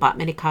bought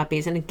many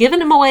copies and given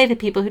them away to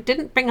people who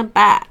didn't bring them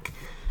back.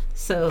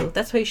 So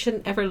that's why you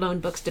shouldn't ever loan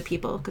books to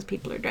people, because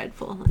people are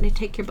dreadful and they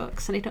take your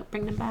books and they don't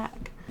bring them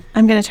back.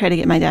 I'm going to try to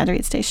get my dad to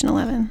read Station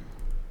 11.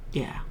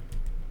 Yeah.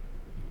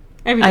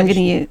 I'm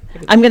going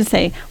to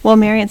say, well,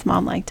 Marion's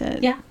mom liked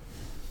it. Yeah.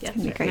 It's going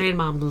to be great. Marion's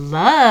mom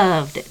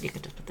loved it. You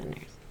could just put that in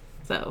there.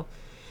 So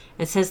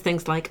it says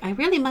things like, I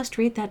really must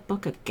read that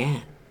book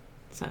again.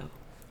 So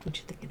what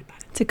you thinking about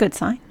it? It's a good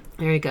sign.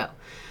 There you go.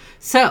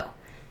 So,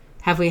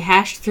 have we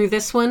hashed through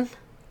this one?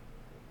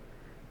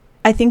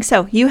 I think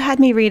so. You had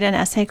me read an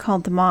essay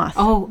called The Moth.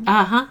 Oh,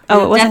 uh-huh.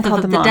 Oh, it wasn't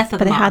called The Moth,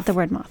 but it had the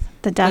word moth.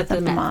 The Death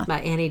of the Moth.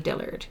 By Annie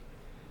Dillard.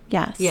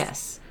 Yes.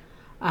 Yes.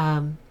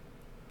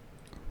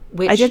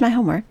 Which, I did my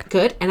homework.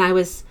 Good. And I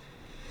was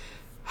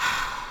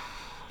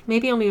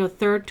maybe only a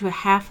third to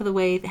half of the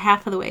way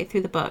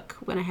through the book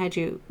when I had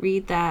you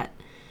read that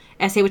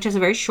essay, which is a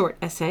very short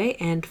essay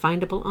and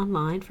findable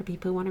online for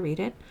people who want to read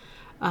it.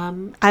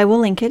 I will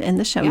link it in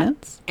the show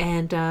notes.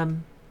 And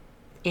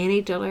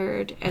Annie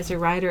Dillard, as a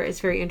writer, is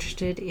very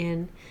interested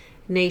in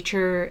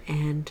nature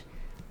and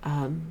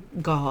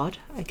God,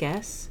 I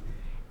guess.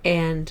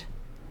 And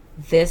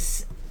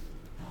this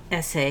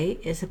essay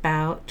is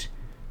about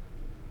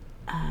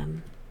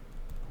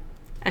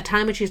a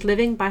time when she's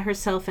living by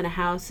herself in a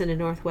house in the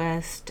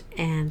Northwest,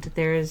 and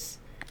there's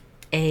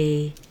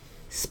a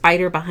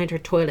spider behind her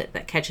toilet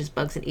that catches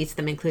bugs and eats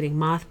them, including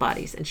moth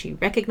bodies. And she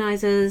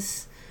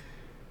recognizes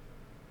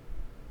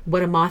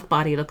what a moth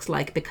body looks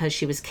like because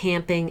she was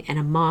camping and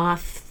a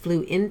moth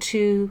flew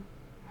into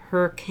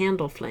her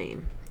candle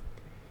flame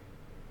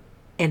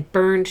and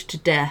burned to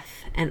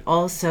death, and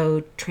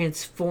also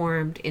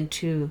transformed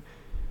into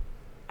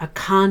a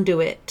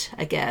conduit,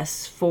 I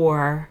guess,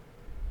 for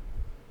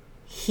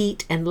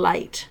heat and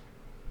light.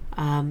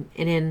 And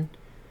in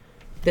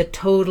the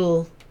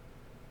total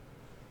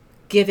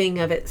giving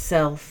of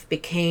itself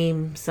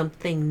became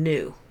something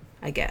new,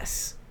 I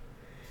guess.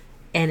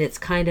 And it's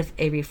kind of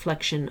a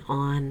reflection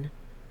on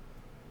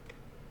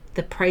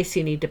the price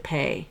you need to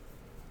pay,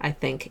 I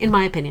think, in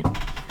my opinion,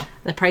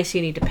 the price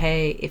you need to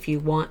pay if you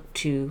want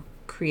to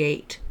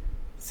create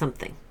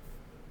something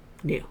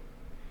new.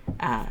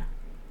 And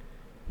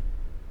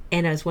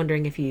I was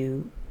wondering if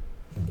you,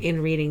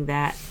 in reading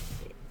that,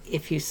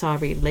 if you saw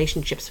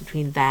relationships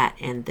between that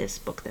and this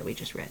book that we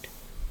just read.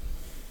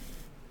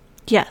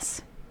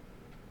 Yes.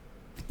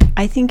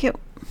 I think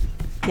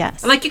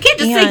yes. Like, you can't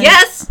just say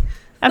yes.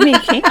 I mean,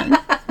 you can.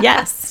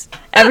 Yes.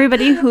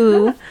 Everybody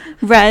who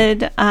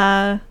read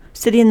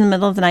City in the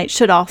Middle of the Night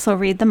should also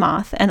read The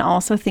Moth and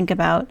also think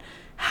about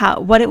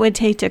what it would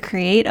take to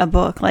create a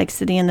book like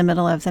City in the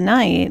Middle of the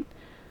Night,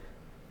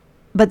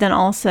 but then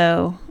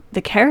also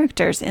the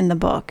characters in the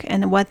book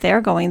and what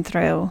they're going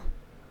through.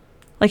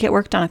 Like, it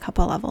worked on a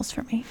couple levels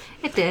for me.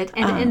 It did.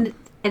 And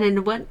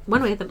in one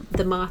way,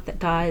 the moth that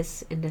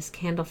dies in this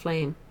candle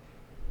flame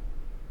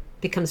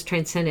becomes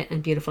transcendent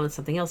and beautiful and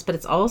something else, but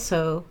it's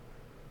also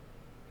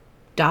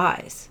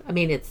dies. I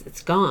mean,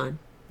 it's gone,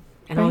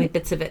 and only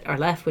bits of it are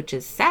left, which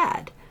is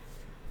sad.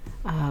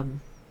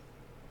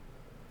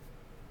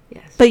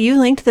 Yes. But you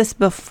linked this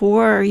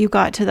before you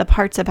got to the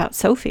parts about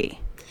Sophie.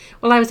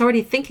 Well, I was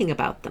already thinking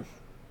about them.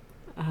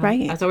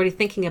 Right. I was already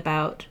thinking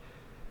about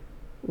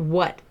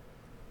what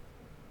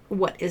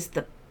is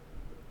the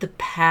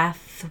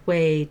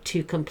pathway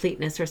to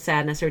completeness or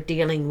sadness or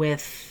dealing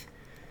with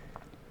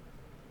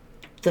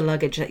the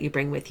luggage that you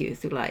bring with you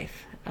through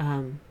life.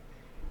 And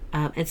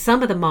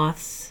some of the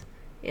moths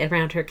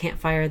around her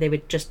campfire, they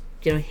would just,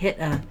 hit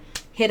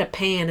a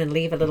pan and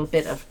leave a little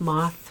bit of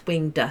moth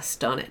wing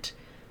dust on it.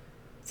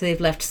 So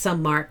they've left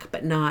some mark,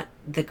 but not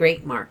the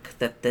great mark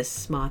that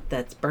this moth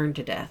that's burned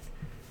to death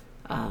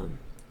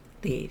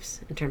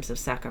leaves in terms of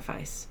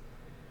sacrifice.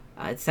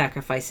 Its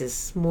sacrifice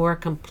is more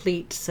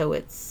complete, so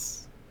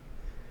its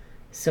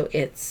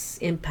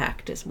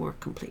impact is more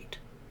complete,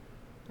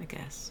 I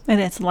guess.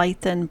 And its light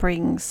then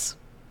brings,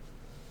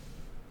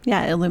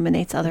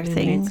 illuminates other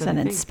things and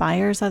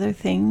inspires other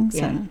things.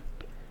 Yeah. And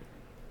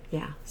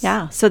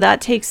yeah. So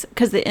that takes,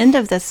 because the end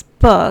of this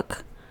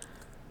book,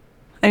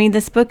 I mean,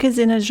 this book is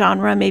in a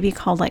genre maybe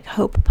called like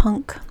hope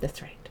punk.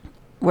 That's right.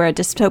 Where a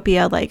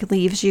dystopia like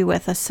leaves you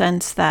with a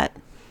sense that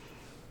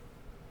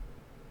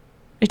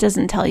it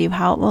doesn't tell you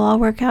how it will all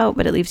work out,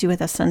 but it leaves you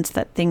with a sense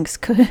that things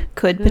could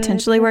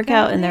potentially work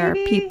out, and there are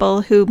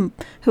people who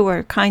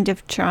are kind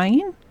of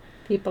trying.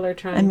 People are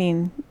trying. I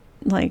mean,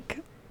 like,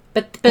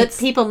 but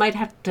people might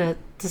have to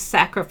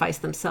sacrifice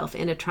themselves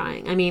in a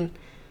trying. I mean,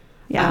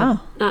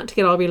 not to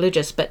get all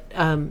religious, but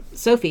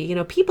Sophie,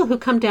 people who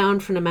come down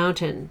from the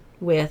mountain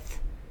with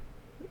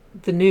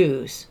the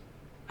news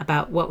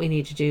about what we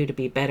need to do to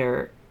be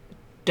better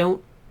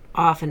don't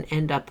often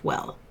end up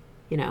well.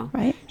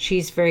 Right.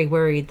 She's very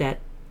worried that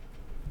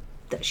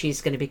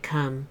she's going to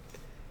become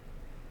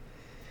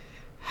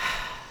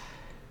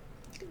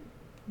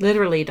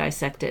literally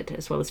dissected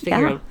as well as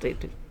figuratively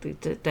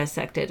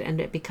dissected, and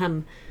it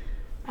become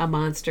a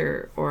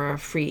monster or a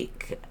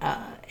freak,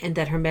 and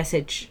that her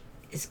message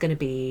is going to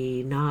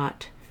be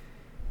not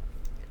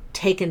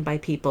taken by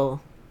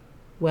people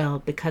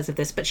well because of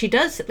this. But she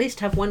does at least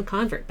have one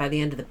convert by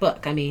the end of the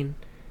book. I mean,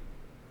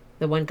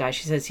 the one guy,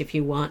 she says, if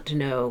you want to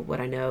know what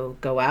I know,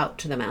 go out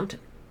to the mountain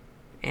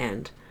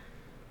and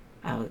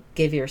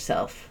give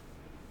yourself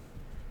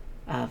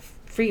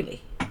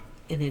freely,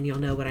 and then you'll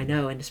know what I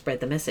know and to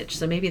spread the message.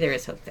 So maybe there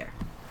is hope there.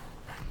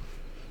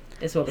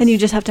 And you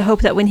just have to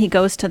hope that when he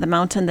goes to the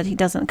mountain that he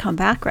doesn't come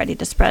back ready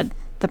to spread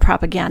the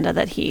propaganda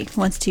that he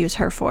wants to use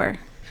her for.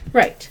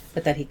 Right.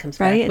 But that he comes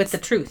Right? back with the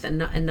truth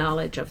and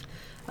knowledge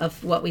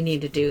of what we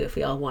need to do if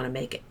we all want to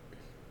make it.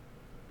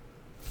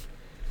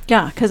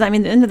 Yeah, because the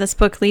end of this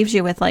book leaves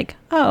you with like,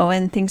 oh,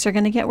 and things are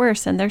going to get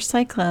worse, and there's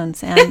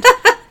cyclones, and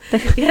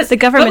the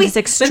government is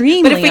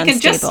extremely But if we can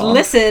unstable. just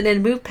listen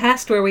and move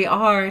past where we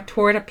are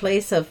toward a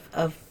place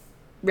of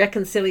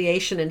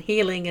reconciliation and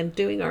healing and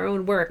doing our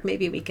own work,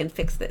 maybe we can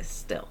fix this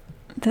still.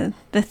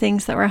 The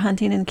things that we're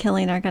hunting and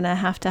killing are going to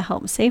have to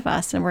help save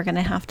us, and we're going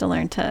to have to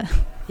learn to.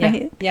 Yeah,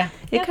 Right? yeah.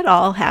 It could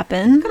all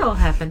happen. It could all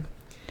happen.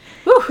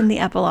 In the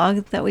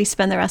epilogue, that we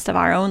spend the rest of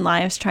our own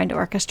lives trying to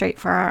orchestrate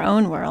for our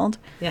own world.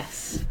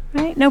 Yes.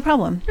 Right? No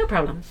problem. No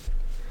problem.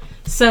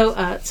 So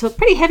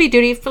pretty heavy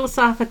duty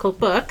philosophical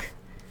book.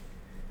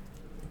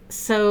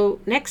 So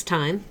next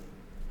time.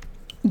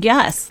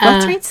 Yes.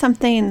 Let's read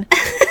something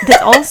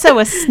that's also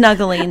a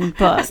snuggling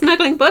book. A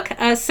snuggling book.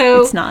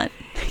 So It's not.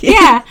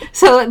 yeah.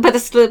 So, but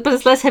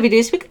it's less heavy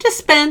duty. So we could just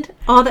spend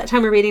all that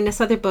time reading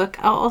this other book,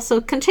 also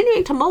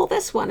continuing to mull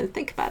this one and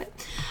think about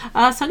it.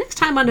 So next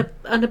time on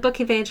the Book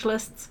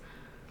Evangelists,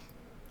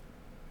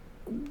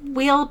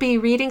 we'll be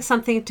reading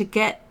something to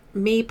get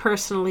me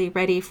personally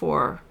ready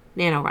for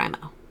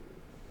NaNoWriMo,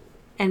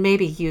 and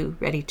maybe you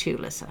ready too,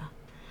 Lissa.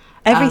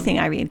 Everything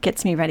I read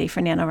gets me ready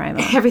for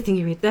NaNoWriMo. Everything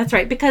you read. That's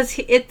right, because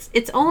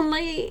it's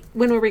only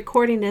when we're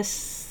recording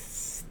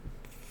this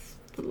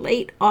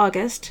late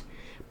August.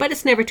 But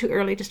it's never too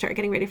early to start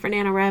getting ready for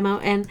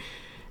NaNoWriMo. And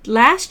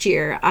last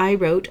year, I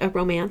wrote a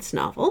romance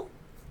novel.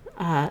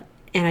 And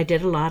I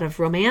did a lot of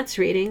romance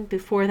reading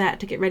before that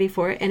to get ready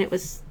for it. And it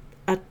was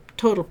a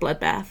total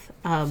bloodbath.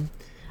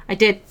 I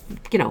did,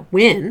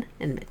 win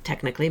and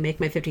technically make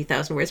my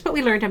 50,000 words. But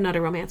we learned I'm not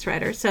a romance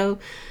writer. So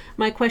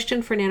my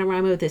question for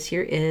NaNoWriMo this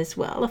year is,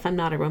 well, if I'm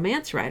not a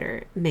romance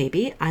writer,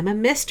 maybe I'm a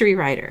mystery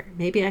writer.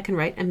 Maybe I can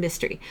write a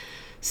mystery.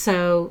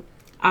 So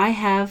I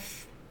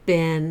have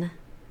been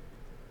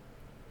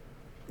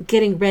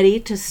getting ready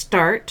to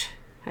start,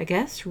 I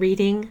guess,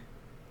 reading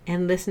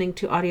and listening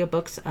to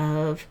audiobooks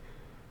of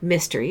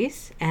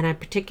mysteries. And I'm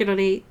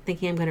particularly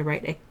thinking I'm going to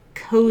write a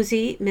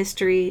cozy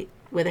mystery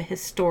with a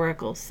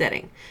historical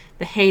setting.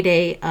 The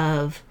heyday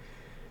of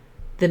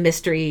the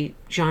mystery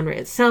genre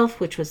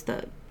itself, which was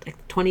the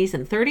 20s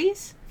and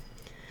 30s,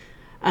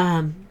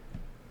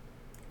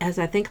 as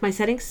I think my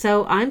setting.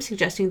 So I'm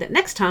suggesting that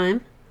next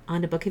time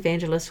on the Book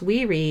Evangelist,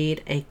 we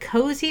read a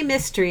cozy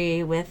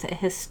mystery with a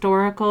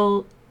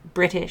historical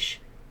British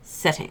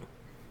setting.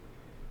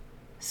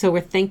 So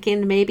we're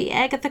thinking maybe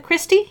Agatha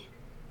Christie?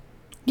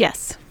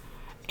 Yes.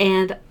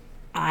 And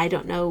I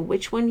don't know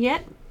which one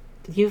yet.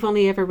 You've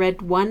only ever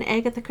read one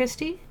Agatha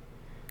Christie?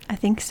 I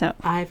think so.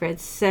 I've read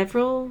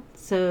several,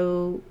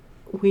 so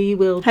we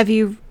will... Have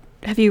you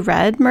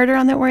read Murder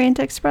on the Orient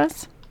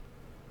Express?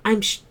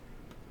 I'm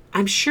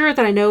sure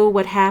that I know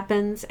what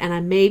happens, and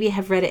I maybe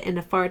have read it in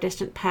a far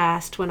distant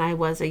past when I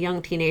was a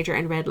young teenager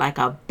and read like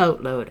a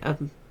boatload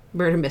of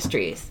murder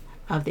mysteries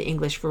of the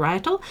English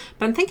varietal.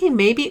 But I'm thinking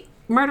maybe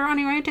Murder on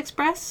the Orient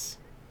Express.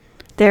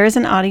 There is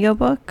an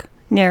audiobook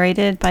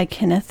narrated by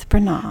Kenneth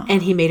Branagh.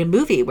 And he made a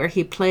movie where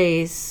he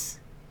plays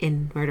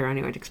in Murder on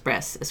the Orient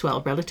Express as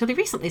well, relatively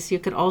recently. So you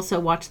could also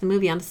watch the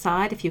movie on the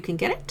side if you can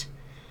get it.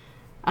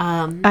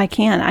 I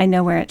can. I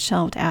know where it's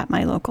shelved at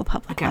my local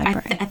public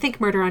library. I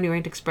think Murder on the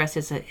Orient Express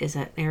is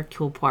an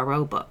Hercule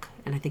Poirot book,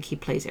 and I think he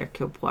plays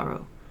Hercule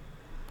Poirot.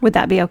 Would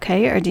that be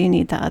okay, or do you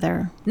need the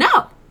other?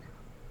 No!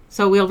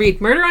 So we'll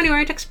read Murder on the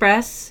Orient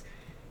Express,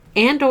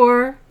 and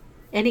or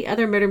any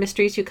other murder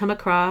mysteries you come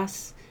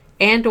across,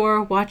 and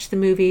or watch the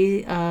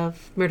movie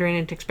of Murder on the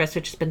Orient Express,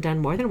 which has been done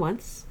more than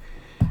once,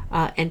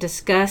 and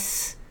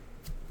discuss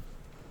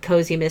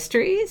cozy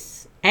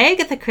mysteries,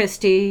 Agatha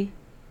Christie,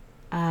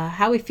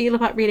 how we feel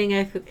about reading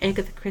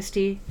Agatha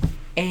Christie,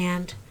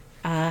 and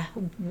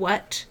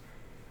what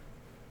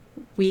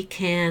we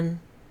can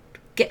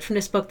get from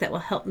this book that will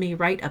help me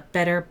write a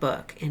better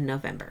book in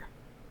November.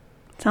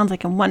 Sounds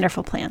like a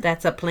wonderful plan.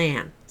 That's a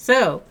plan.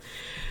 So,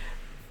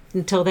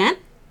 until then,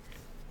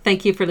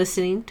 thank you for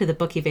listening to the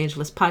Book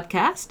Evangelist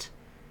podcast.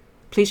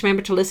 Please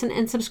remember to listen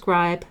and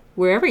subscribe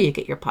wherever you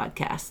get your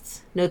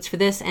podcasts. Notes for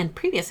this and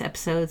previous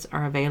episodes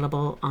are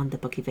available on the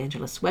Book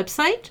Evangelist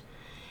website.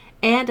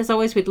 And as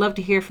always, we'd love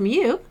to hear from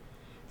you.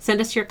 Send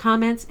us your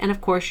comments and,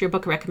 of course, your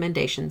book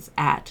recommendations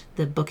at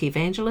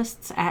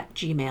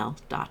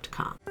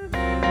thebookevangelists@gmail.com.